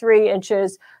 2-3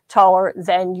 inches taller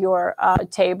than your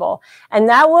table. And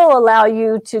that will allow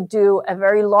you to do a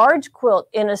very large quilt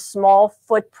in a small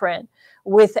footprint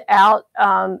without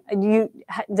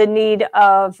the need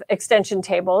of extension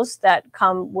tables that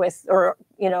come with, or,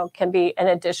 you know, can be an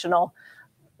additional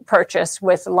purchase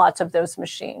with lots of those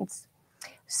machines.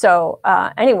 So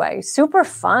anyway, super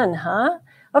fun, huh?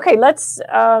 Okay, let's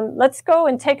go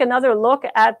and take another look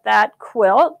at that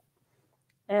quilt.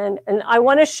 And I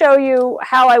want to show you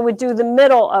how I would do the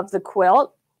middle of the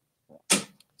quilt.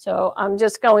 So I'm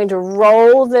just going to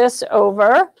roll this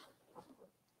over.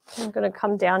 I'm going to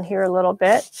come down here a little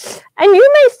bit. And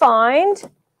you may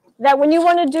find that when you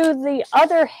want to do the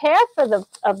other half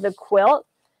of the quilt,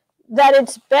 that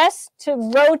it's best to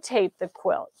rotate the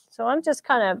quilt. So I'm just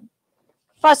kind of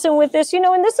fussing with this, you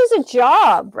know, and this is a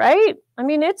job, right? I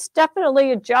mean, it's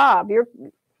definitely a job.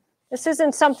 This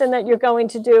isn't something that you're going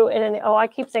to do oh, I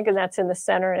keep thinking that's in the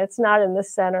center, and it's not in the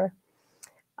center.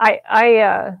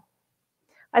 I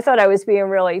thought I was being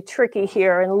really tricky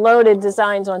here and loaded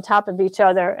designs on top of each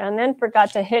other, and then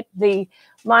forgot to hit the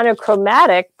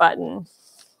monochromatic button.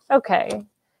 Okay,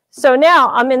 so now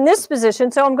I'm in this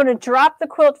position, so I'm going to drop the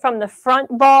quilt from the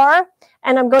front bar,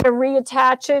 and I'm going to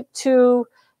reattach it to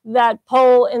that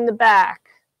pole in the back.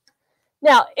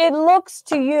 Now, it looks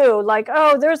to you like,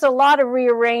 oh, there's a lot of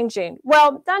rearranging.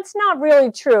 Well, that's not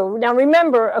really true. Now,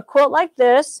 remember, a quilt like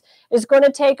this is going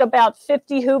to take about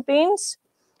 50 hoopings.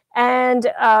 And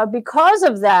because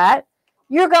of that,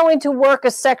 you're going to work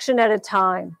a section at a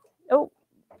time. Oh,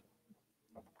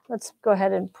 let's go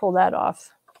ahead and pull that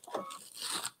off.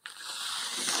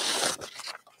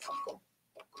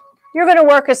 You're going to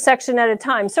work a section at a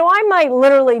time. So I might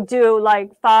literally do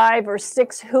like 5 or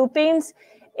 6 hoopings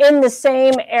in the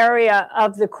same area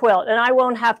of the quilt, and I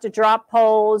won't have to drop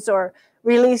poles or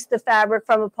release the fabric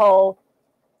from a pole.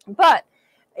 But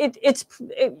it's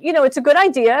a good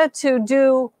idea to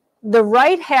do the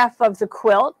right half of the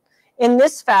quilt in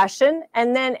this fashion,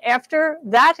 and then after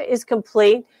that is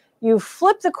complete, you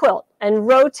flip the quilt and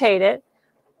rotate it,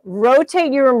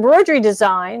 rotate your embroidery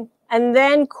design, and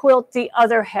then quilt the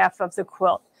other half of the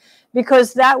quilt,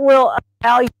 because that will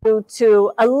allow you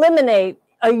to eliminate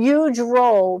a huge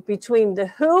roll between the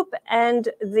hoop and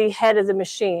the head of the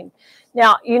machine.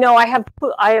 Now, you know, I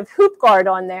have hoop guard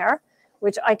on there,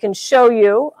 which I can show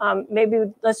you. Maybe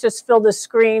let's just fill the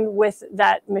screen with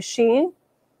that machine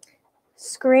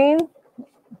screen.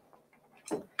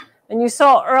 And you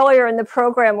saw earlier in the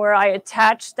program where I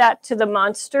attached that to the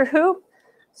monster hoop.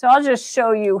 So I'll just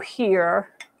show you here.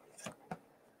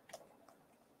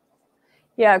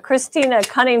 Yeah, Christina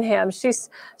Cunningham,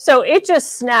 so it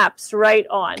just snaps right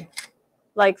on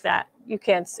like that. You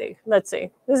can't see. Let's see.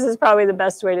 This is probably the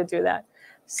best way to do that.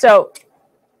 So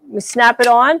we snap it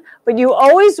on, but you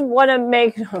always want to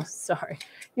make,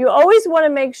 you always want to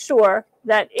make sure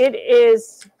that it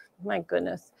is, my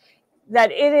goodness,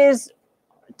 that it is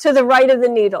to the right of the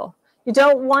needle. You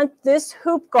don't want this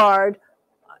hoop guard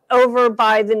over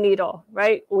by the needle,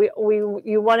 right?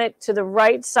 You want it to the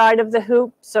right side of the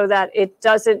hoop so that it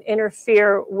doesn't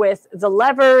interfere with the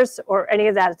levers or any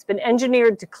of that. It's been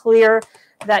engineered to clear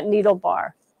that needle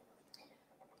bar.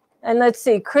 And let's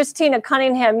see, Christina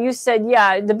Cunningham, you said,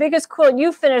 yeah, the biggest quilt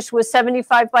you finished was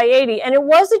 75 by 80, and it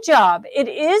was a job. It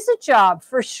is a job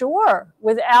for sure.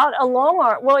 Without a long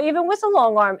arm, well, even with a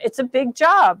long arm, it's a big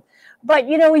job. But,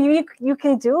 you know, you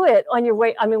can do it on your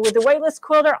weight. I mean, with the weightless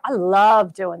quilter, I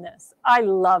love doing this. I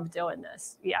love doing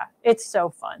this. Yeah, it's so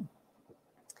fun.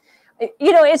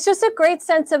 You know, it's just a great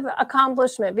sense of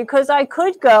accomplishment, because I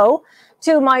could go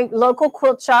to my local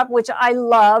quilt shop, which I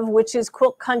love, which is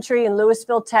Quilt Country in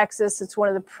Lewisville, Texas. It's one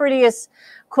of the prettiest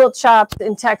quilt shops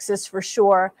in Texas for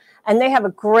sure. And they have a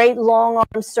great long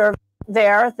arm service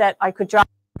there that I could drop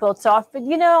quilts off. But,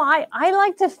 you know, I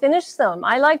like to finish them.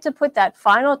 I like to put that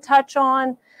final touch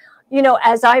on. you know,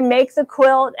 as I make the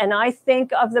quilt and I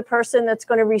think of the person that's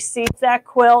going to receive that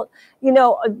quilt, you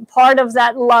know, part of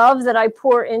that love that I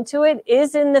pour into it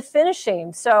is in the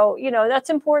finishing. So, you know, that's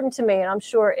important to me, and I'm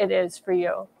sure it is for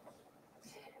you.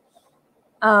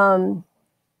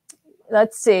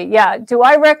 Let's see. Yeah. Do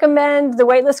I recommend the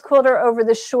weightless quilter over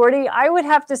the shorty? I would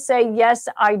have to say, yes,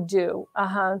 I do.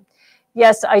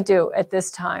 Yes, I do at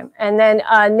this time. And then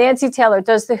Nancy Taylor,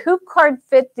 does the hoop guard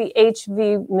fit the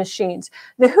HV machines?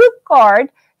 The hoop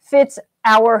guard fits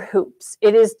our hoops.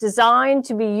 It is designed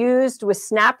to be used with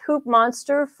Snap Hoop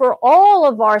Monster for all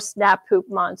of our Snap Hoop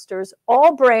Monsters,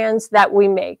 all brands that we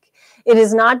make. It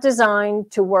is not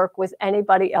designed to work with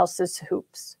anybody else's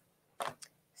hoops.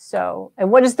 So, and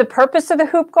what is the purpose of the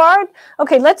hoop guard?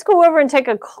 Okay, let's go over and take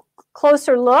a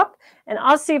closer look, and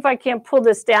I'll see if I can't pull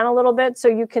this down a little bit so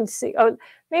you can see. Oh,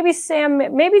 maybe Sam,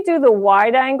 maybe do the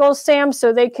wide angle, Sam,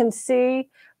 so they can see.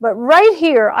 But right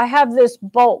here, I have this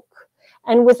bulk,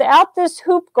 and without this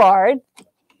hoop guard,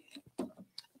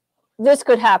 this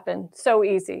could happen so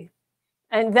easy.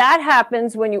 And that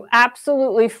happens when you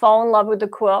absolutely fall in love with the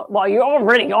quilt. Well, you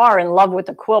already are in love with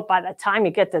the quilt by the time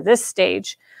you get to this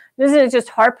stage. Isn't it just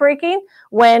heartbreaking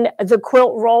when the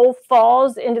quilt roll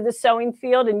falls into the sewing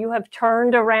field and you have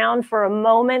turned around for a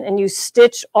moment and you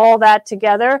stitch all that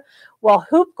together? Well,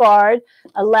 hoop guard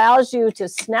allows you to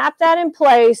snap that in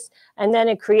place, and then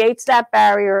it creates that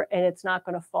barrier and it's not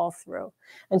going to fall through.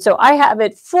 And so I have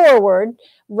it forward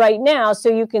right now so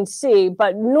you can see,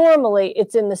 but normally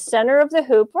it's in the center of the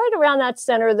hoop, right around that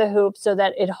center of the hoop, so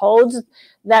that it holds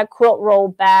that quilt roll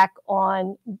back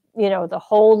on, you know, the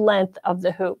whole length of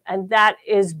the hoop. And that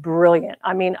is brilliant.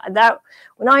 I mean, that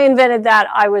when I invented that,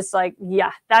 I was like,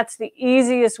 yeah, that's the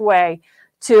easiest way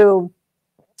to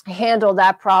handle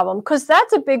that problem, because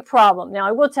that's a big problem. Now,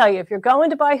 I will tell you, if you're going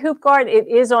to buy hoop guard, it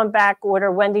is on back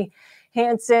order. Wendy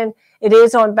Hansen, it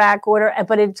is on back order,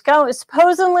 but it's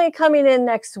supposedly coming in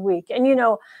next week. And, you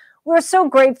know, we're so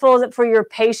grateful for your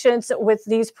patience with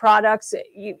these products.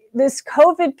 This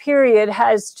COVID period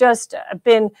has just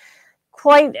been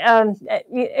quite,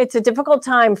 it's a difficult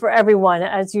time for everyone,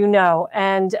 as you know.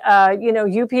 And, you know,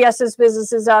 UPS's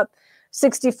business is up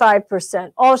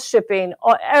 65%, all shipping,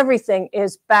 everything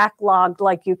is backlogged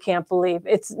like you can't believe.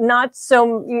 It's not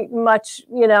so much,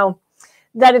 you know,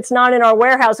 that it's not in our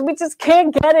warehouse. We just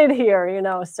can't get it here, you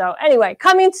know. So anyway,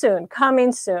 coming soon,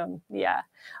 coming soon. Yeah.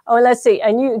 Oh, let's see.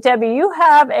 And you, Debbie, you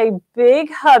have a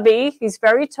big hubby. He's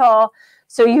very tall.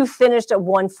 So you finished at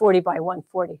 140 by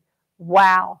 140.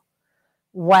 Wow.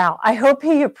 Wow. I hope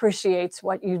he appreciates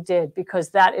what you did,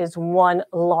 because that is one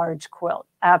large quilt.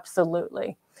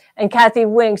 Absolutely. And Kathy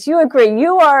Winks, you agree.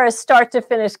 You are a start to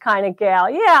finish kind of gal.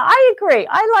 Yeah, I agree.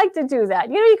 I like to do that.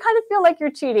 You know, you kind of feel like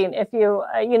you're cheating if you,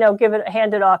 you know,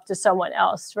 hand it off to someone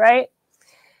else, right?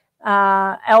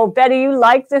 Oh, Betty, you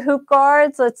like the hoop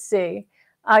guards? Let's see.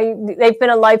 They've been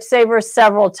a lifesaver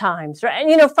several times, right? And,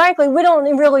 you know, frankly, we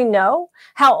don't really know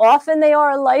how often they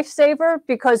are a lifesaver,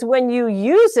 because when you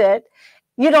use it,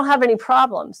 you don't have any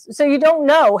problems. So you don't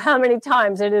know how many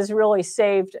times it has really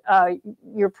saved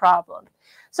your problem.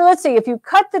 So let's see, if you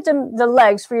cut the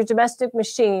legs for your domestic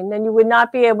machine, then you would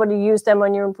not be able to use them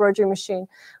on your embroidery machine.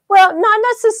 Well, not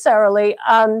necessarily.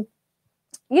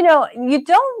 You know, you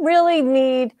don't really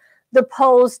need the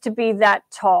poles to be that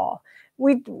tall.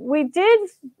 We did,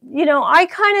 you know, I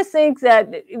kind of think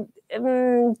that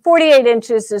 48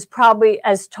 inches is probably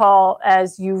as tall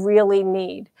as you really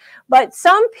need. But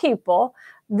some people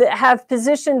that have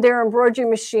positioned their embroidery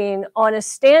machine on a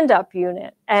stand-up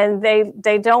unit, and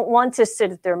they don't want to sit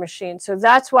at their machine. So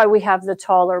that's why we have the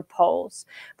taller poles.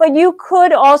 But you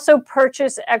could also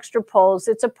purchase extra poles.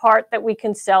 It's a part that we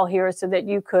can sell here so that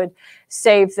you could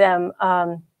save them.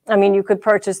 I mean, you could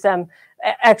purchase them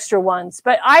extra ones.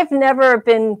 But I've never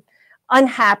been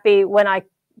unhappy when I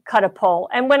cut a pole.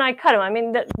 And when I cut them, I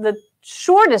mean, the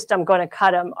shortest I'm going to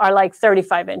cut them are like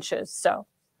 35 inches. So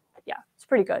yeah, it's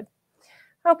pretty good.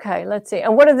 Okay, let's see.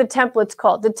 And what are the templates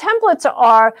called? The templates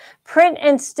are print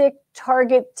and stick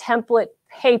target template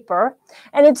paper.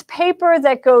 And it's paper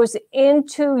that goes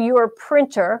into your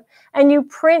printer, and you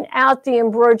print out the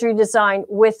embroidery design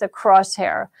with a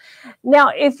crosshair. Now,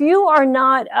 if you are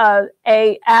not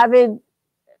a avid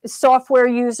software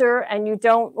user and you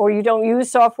don't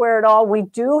use software at all, we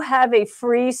do have a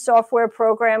free software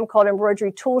program called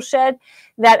Embroidery Toolshed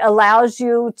that allows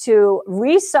you to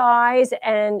resize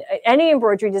any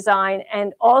embroidery design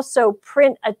and also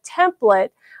print a template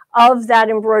of that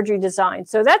embroidery design.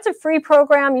 So that's a free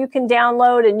program you can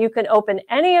download, and you can open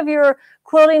any of your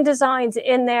quilting designs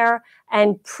in there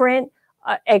and print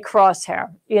a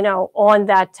crosshair, you know, on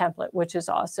that template, which is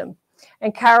awesome.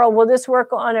 And Carol, will this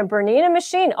work on a Bernina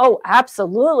machine? Oh,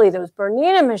 absolutely. Those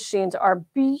Bernina machines are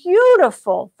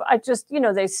beautiful. I just,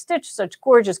 they stitch such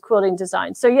gorgeous quilting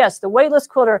designs. So yes, the Weightless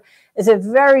Quilter is a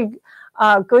very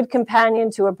good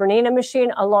companion to a Bernina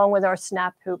machine, along with our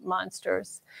Snap Hoop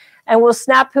monsters. And will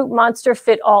Snap Hoop Monster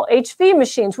fit all HV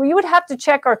machines? Well, you would have to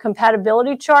check our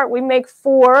compatibility chart. We make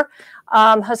 4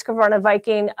 Husqvarna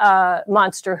Viking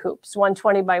monster hoops,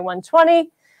 120 by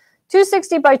 120,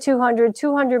 260 by 200,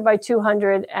 200 by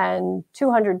 200, and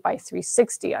 200 by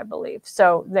 360, I believe.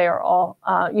 So they are all,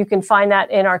 you can find that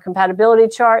in our compatibility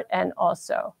chart. And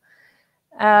also,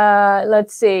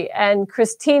 let's see. And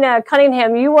Christina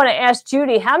Cunningham, you want to ask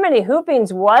Judy, how many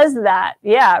hoopings was that?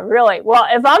 Yeah, really. Well,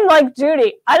 if I'm like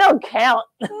Judy, I don't count.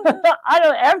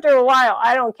 After a while,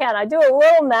 I don't count. I do a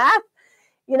little math,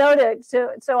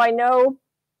 so I know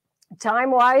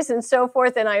time-wise and so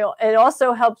forth. And it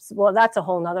also helps, well, that's a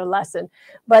whole nother lesson,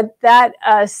 but that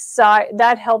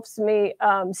helps me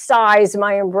size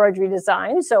my embroidery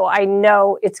design. So I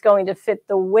know it's going to fit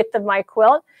the width of my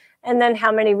quilt, and then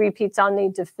how many repeats I'll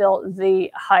need to fill the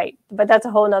height. But that's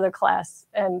a whole nother class,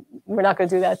 and we're not going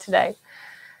to do that today.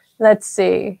 Let's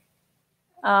see.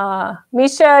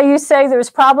 Misha, you say there's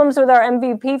problems with our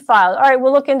MVP file. All right,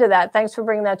 we'll look into that. Thanks for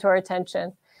bringing that to our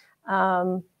attention.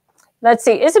 Let's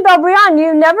see. Isabel Brian,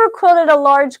 you never quilted a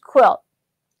large quilt.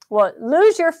 Well,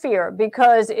 lose your fear,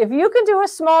 because if you can do a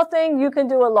small thing, you can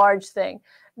do a large thing.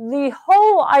 The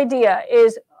whole idea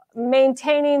is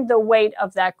maintaining the weight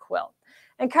of that quilt.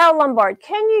 And Carol Lombard,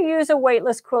 can you use a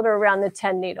weightless quilter around the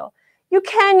 10 needle? You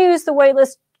can use the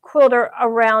weightless quilter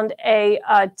around a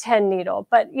 10 needle,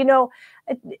 but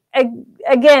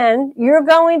again, you're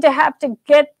going to have to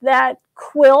get that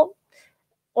quilt,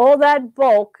 all that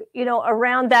bulk,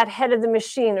 around that head of the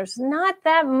machine. There's not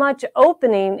that much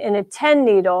opening in a 10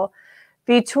 needle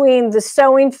between the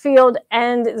sewing field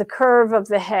and the curve of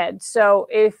the head. So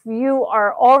if you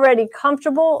are already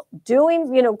comfortable doing,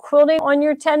 quilting on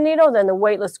your 10 needle, then the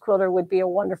weightless quilter would be a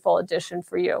wonderful addition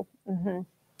for you.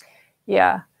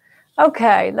 Yeah.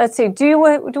 Okay, let's see. Do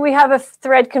we have a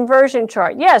thread conversion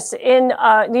chart? Yes, in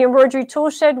the Embroidery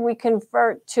Toolshed, we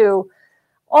convert to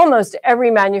almost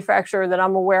every manufacturer that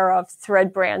I'm aware of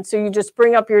thread brand. So you just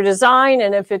bring up your design,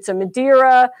 and if it's a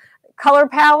Madeira color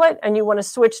palette and you want to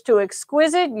switch to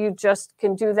exquisite, you just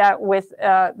can do that with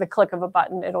the click of a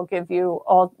button. It'll give you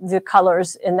all the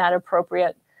colors in that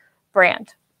appropriate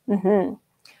brand.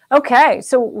 Okay,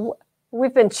 so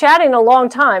we've been chatting a long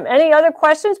time. Any other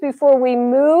questions before we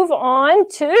move on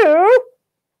to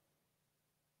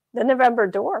the November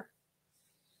door?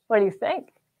 What do you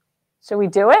think? Should we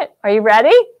do it? Are you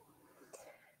ready?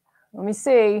 Let me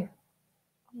see.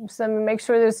 Just let me make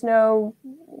sure there's no,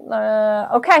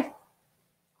 okay.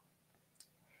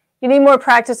 You need more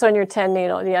practice on your 10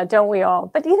 needle. Yeah, don't we all?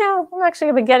 But I'm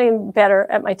actually been getting better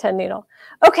at my 10 needle.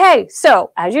 Okay,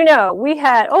 so as you know, we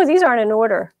had, these aren't in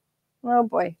order. Oh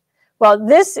boy. Well,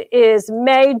 this is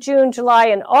May, June, July,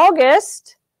 and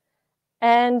August,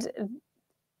 and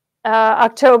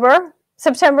September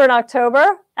and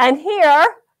October. And here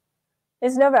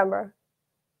is November.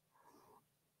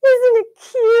 Isn't it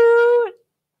cute?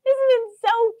 Isn't it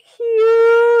so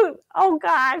cute? Oh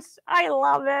gosh, I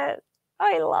love it.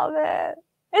 I love it.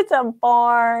 It's a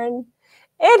barn.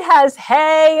 It has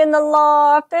hay in the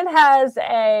loft. It has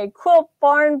a quilt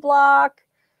barn block,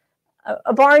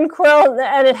 a barn quilt,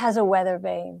 and it has a weather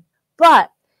vane.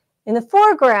 But in the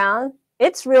foreground,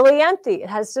 it's really empty. It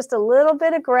has just a little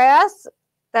bit of grass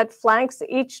that flanks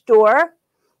each door.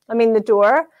 The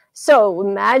door. So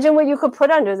imagine what you could put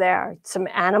under there. Some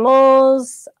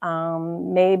animals,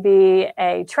 maybe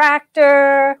a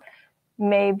tractor,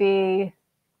 maybe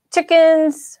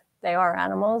chickens. They are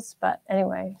animals, but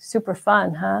anyway, super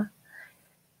fun, huh?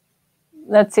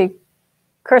 Let's see.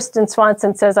 Kirsten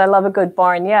Swanson says, I love a good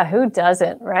barn. Yeah, who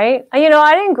doesn't, right? I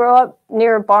didn't grow up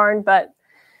near a barn, but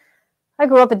I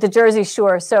grew up at the Jersey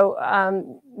Shore. So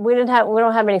we don't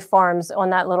have any farms on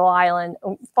that little island,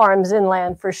 farms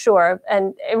inland for sure.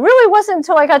 And it really wasn't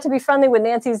until I got to be friendly with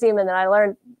Nancy Zeman that I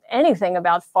learned anything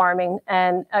about farming.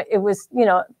 And it was,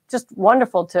 just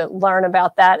wonderful to learn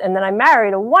about that. And then I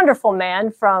married a wonderful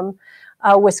man from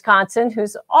Wisconsin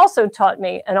who's also taught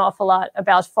me an awful lot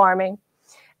about farming.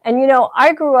 And,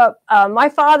 I grew up, my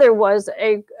father was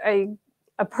a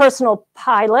personal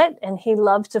pilot, and he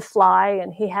loved to fly,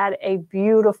 and he had a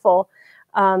beautiful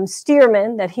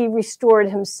steerman that he restored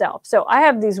himself. So I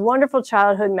have these wonderful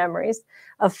childhood memories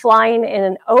of flying in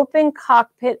an open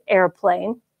cockpit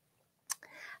airplane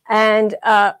and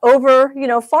over,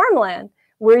 farmland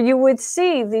where you would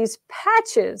see these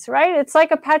patches, right? It's like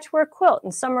a patchwork quilt,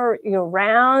 and some are, you know,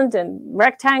 round and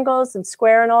rectangles and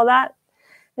square and all that.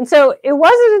 And so it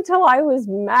wasn't until I was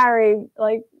married,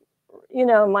 like, you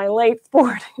know, my late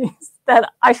 40s,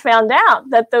 that I found out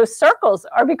that those circles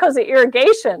are because of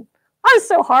irrigation. I was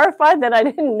so horrified that I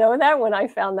didn't know that when I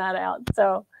found that out.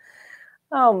 So,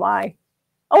 oh my,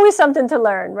 always something to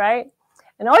learn, right?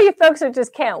 And all you folks who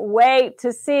just can't wait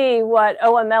to see what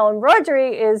OML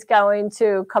Embroidery is going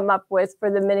to come up with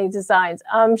for the mini designs.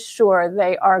 I'm sure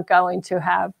they are going to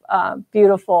have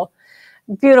beautiful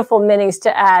minis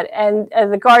to add. And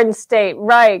the Garden State,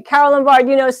 right. Carol Lombard,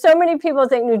 you know, so many people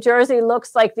think New Jersey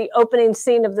looks like the opening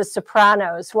scene of The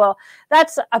Sopranos. Well,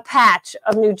 that's a patch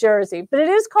of New Jersey, but it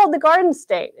is called the Garden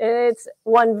State. It's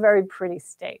one very pretty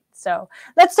state. So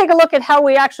let's take a look at how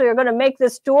we actually are going to make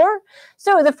this door.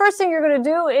 So the first thing you're going to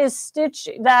do is stitch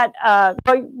that,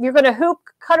 you're going to hoop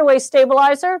cutaway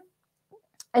stabilizer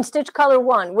and stitch color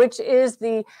 1, which is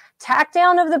the tack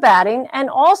down of the batting, and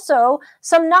also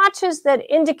some notches that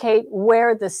indicate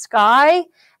where the sky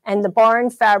and the barn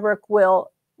fabric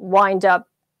will wind up,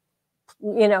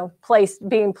 you know,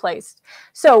 being placed.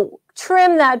 So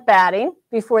trim that batting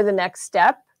before the next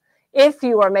step if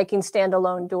you are making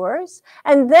standalone doors,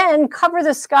 and then cover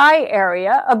the sky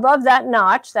area above that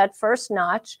notch, that first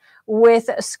notch, with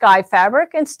sky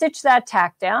fabric and stitch that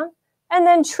tack down, and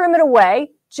then trim it away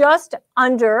just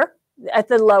under at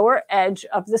the lower edge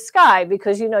of the sky,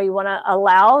 because, you know, you want to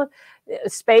allow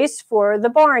space for the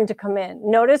barn to come in.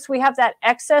 Notice we have that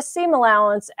excess seam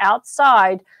allowance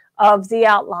outside of the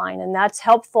outline, and that's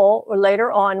helpful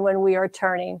later on when we are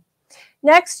turning.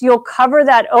 Next, you'll cover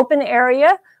that open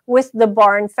area with the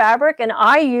barn fabric, and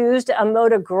I used a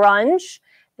Moda Grunge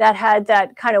that had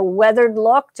that kind of weathered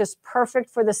look, just perfect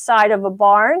for the side of a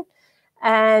barn.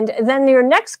 And then your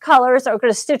next colors are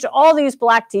going to stitch all these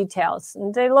black details.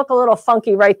 And they look a little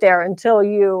funky right there until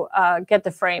you get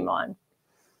the frame on.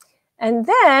 And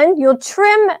then you'll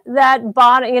trim that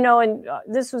bottom, you know, and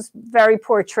this was very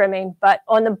poor trimming, but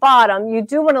on the bottom, you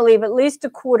do want to leave at least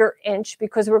 1/4 inch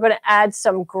because we're going to add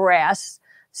some grass.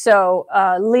 So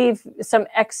leave some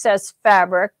excess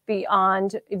fabric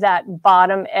beyond that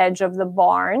bottom edge of the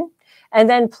barn. And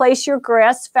then place your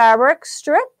grass fabric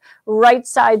strip right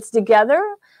sides together,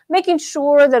 making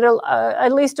sure that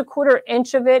at least 1/4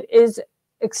 inch of it is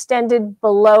extended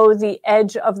below the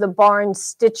edge of the barn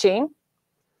stitching.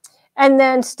 And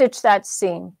then stitch that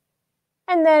seam.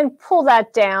 And then pull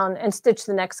that down and stitch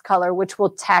the next color, which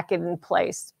will tack it in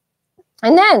place.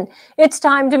 And then it's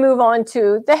time to move on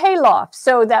to the hayloft.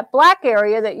 So that black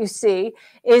area that you see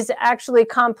is actually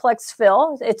complex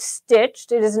fill. It's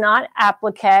stitched. It is not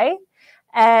applique.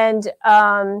 And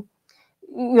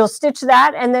you'll stitch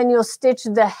that, and then you'll stitch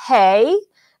the hay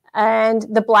and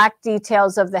the black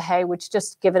details of the hay, which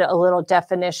just give it a little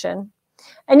definition.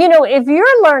 And, you know, if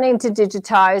you're learning to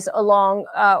digitize along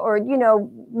or, you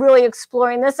know, really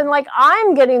exploring this, and like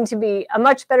I'm getting to be a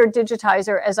much better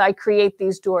digitizer as I create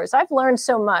these doors. I've learned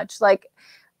so much. Like,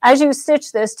 as you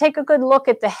stitch this, take a good look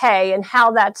at the hay and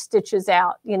how that stitches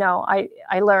out. You know,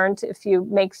 I learned if you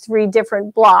make 3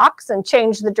 different blocks and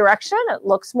change the direction, it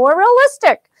looks more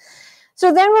realistic.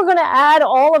 So then we're going to add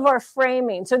all of our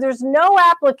framing. So there's no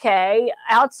applique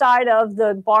outside of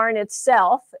the barn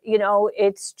itself. You know,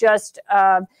 it's just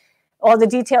all the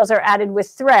details are added with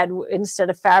thread instead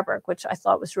of fabric, which I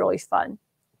thought was really fun.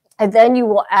 And then you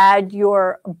will add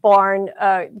your barn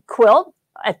quilt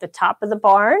at the top of the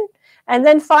barn. And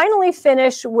then finally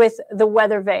finish with the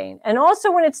weather vane. And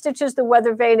also when it stitches the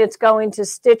weather vane, it's going to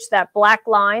stitch that black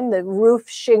line, the roof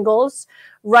shingles,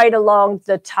 right along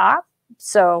the top.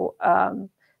 So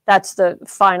that's the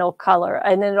final color.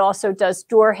 And then it also does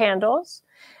door handles.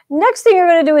 Next thing you're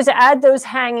going to do is add those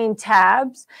hanging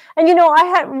tabs. And, you know, I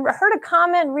had heard a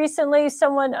comment recently,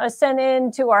 someone sent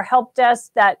in to our help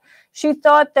desk that she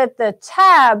thought that the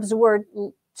tabs were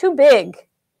too big.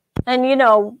 And, you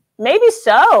know, maybe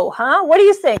so, huh? What do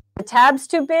you think? The tabs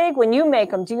too big when you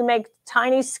make them? Do you make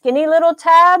tiny, skinny little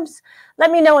tabs?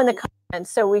 Let me know in the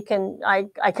comments so we can,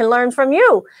 I can learn from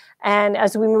you. And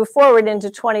as we move forward into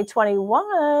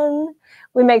 2021,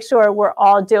 we make sure we're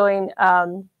all doing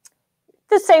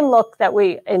the same look that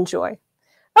we enjoy.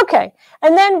 Okay,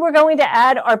 and then we're going to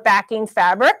add our backing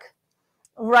fabric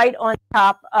right on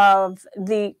top of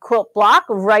the quilt block,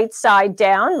 right side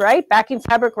down, right? Backing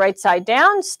fabric right side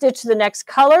down, stitch the next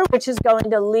color, which is going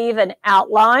to leave an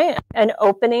outline, an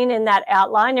opening in that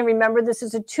outline. And remember, this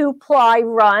is a 2-ply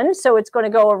run, so it's going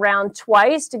to go around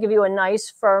twice to give you a nice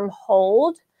firm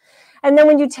hold. And then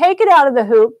when you take it out of the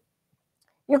hoop,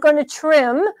 you're going to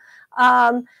trim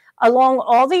along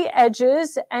all the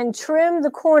edges and trim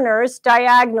the corners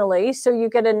diagonally so you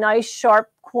get a nice sharp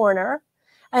corner.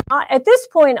 And at this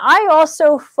point, I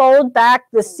also fold back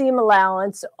the seam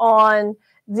allowance on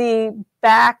the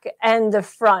back and the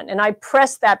front, and I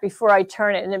press that before I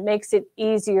turn it, and it makes it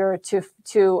easier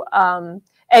to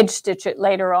edge stitch it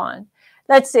later on.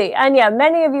 Let's see. And yeah,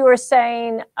 many of you are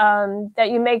saying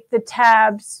that you make the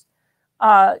tabs,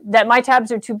 that my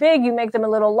tabs are too big. You make them a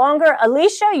little longer.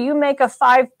 Alicia, you make a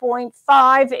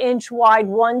 5.5 inch wide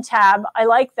one tab. I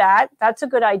like that. That's a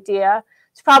good idea.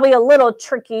 It's probably a little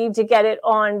tricky to get it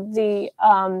on the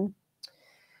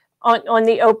on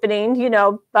the opening, you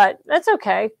know, but that's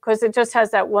okay because it just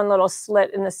has that one little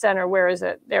slit in the center. Where is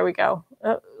it? There we go.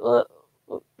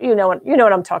 You know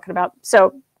what I'm talking about.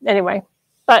 So anyway,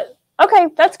 but okay,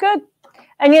 that's good.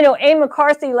 And you know, A.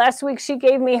 McCarthy last week, she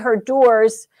gave me her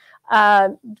doors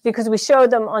because we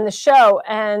showed them on the show,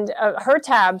 and her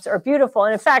tabs are beautiful.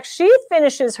 And in fact, she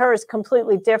finishes hers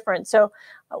completely different. So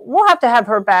we'll have to have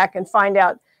her back and find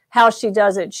out how she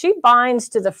does it. She binds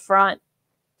to the front.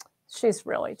 She's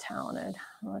really talented.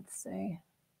 Let's see.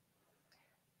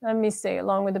 Let me see,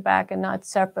 along with the back and not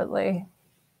separately.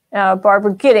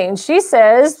 Barbara Gidding, she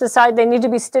says they need to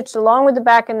be stitched along with the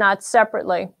back and not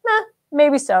separately.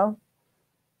 Maybe so.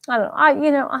 I don't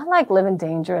know. I like living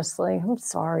dangerously. I'm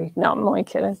sorry. No, I'm only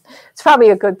kidding. It's probably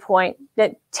a good point.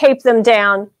 That tape them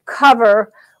down,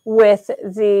 cover with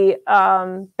the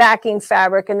backing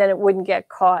fabric, and then it wouldn't get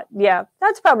caught. Yeah,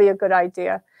 that's probably a good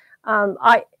idea.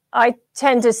 I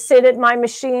tend to sit at my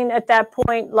machine at that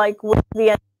point, like with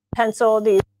the pencil,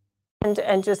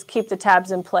 and just keep the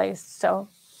tabs in place. So,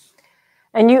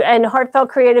 and Heartfelt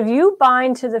Creative, you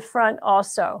bind to the front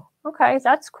also. Okay,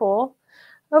 that's cool.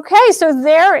 Okay, so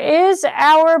there is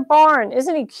our barn.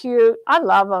 Isn't he cute? I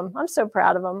love him. I'm so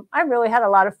proud of him. I really had a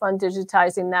lot of fun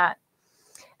digitizing that.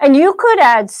 And you could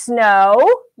add snow,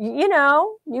 you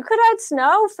know, you could add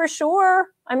snow for sure.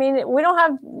 I mean,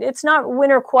 it's not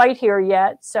winter quite here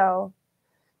yet. So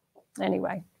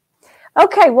anyway.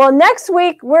 Okay, well, next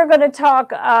week we're going to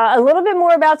talk a little bit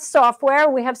more about software.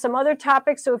 We have some other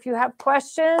topics. So if you have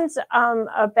questions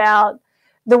about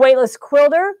the Weightless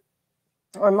Quilter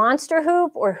or Monster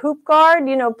Hoop or Hoop Guard,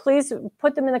 you know, please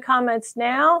put them in the comments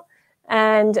now.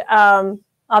 And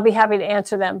I'll be happy to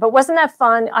answer them. But wasn't that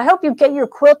fun? I hope you get your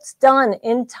quilts done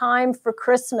in time for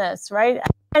Christmas, right?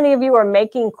 Many of you are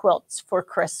making quilts for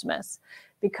Christmas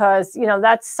because, you know,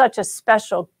 that's such a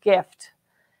special gift.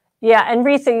 Yeah, and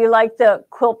Retha, you like the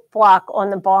quilt block on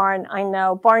the barn. I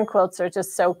know. Barn quilts are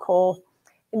just so cool.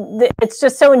 It's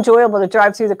just so enjoyable to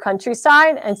drive through the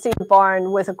countryside and see a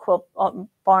barn with a quilt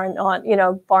barn on, you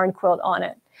know, barn quilt on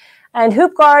it. And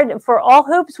Hoop Guard for all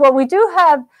hoops. Well, we do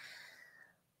have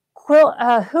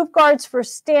hoop guards for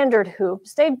standard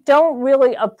hoops. They don't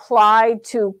really apply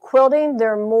to quilting.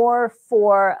 They're more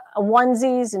for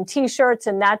onesies and t-shirts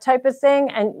and that type of thing.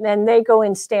 And then they go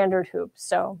in standard hoops.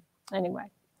 So anyway.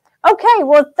 Okay,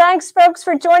 well, thanks, folks,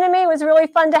 for joining me. It was really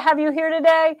fun to have you here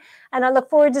today. And I look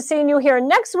forward to seeing you here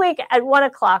next week at 1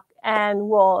 o'clock. And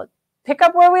we'll pick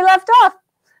up where we left off.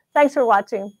 Thanks for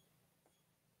watching.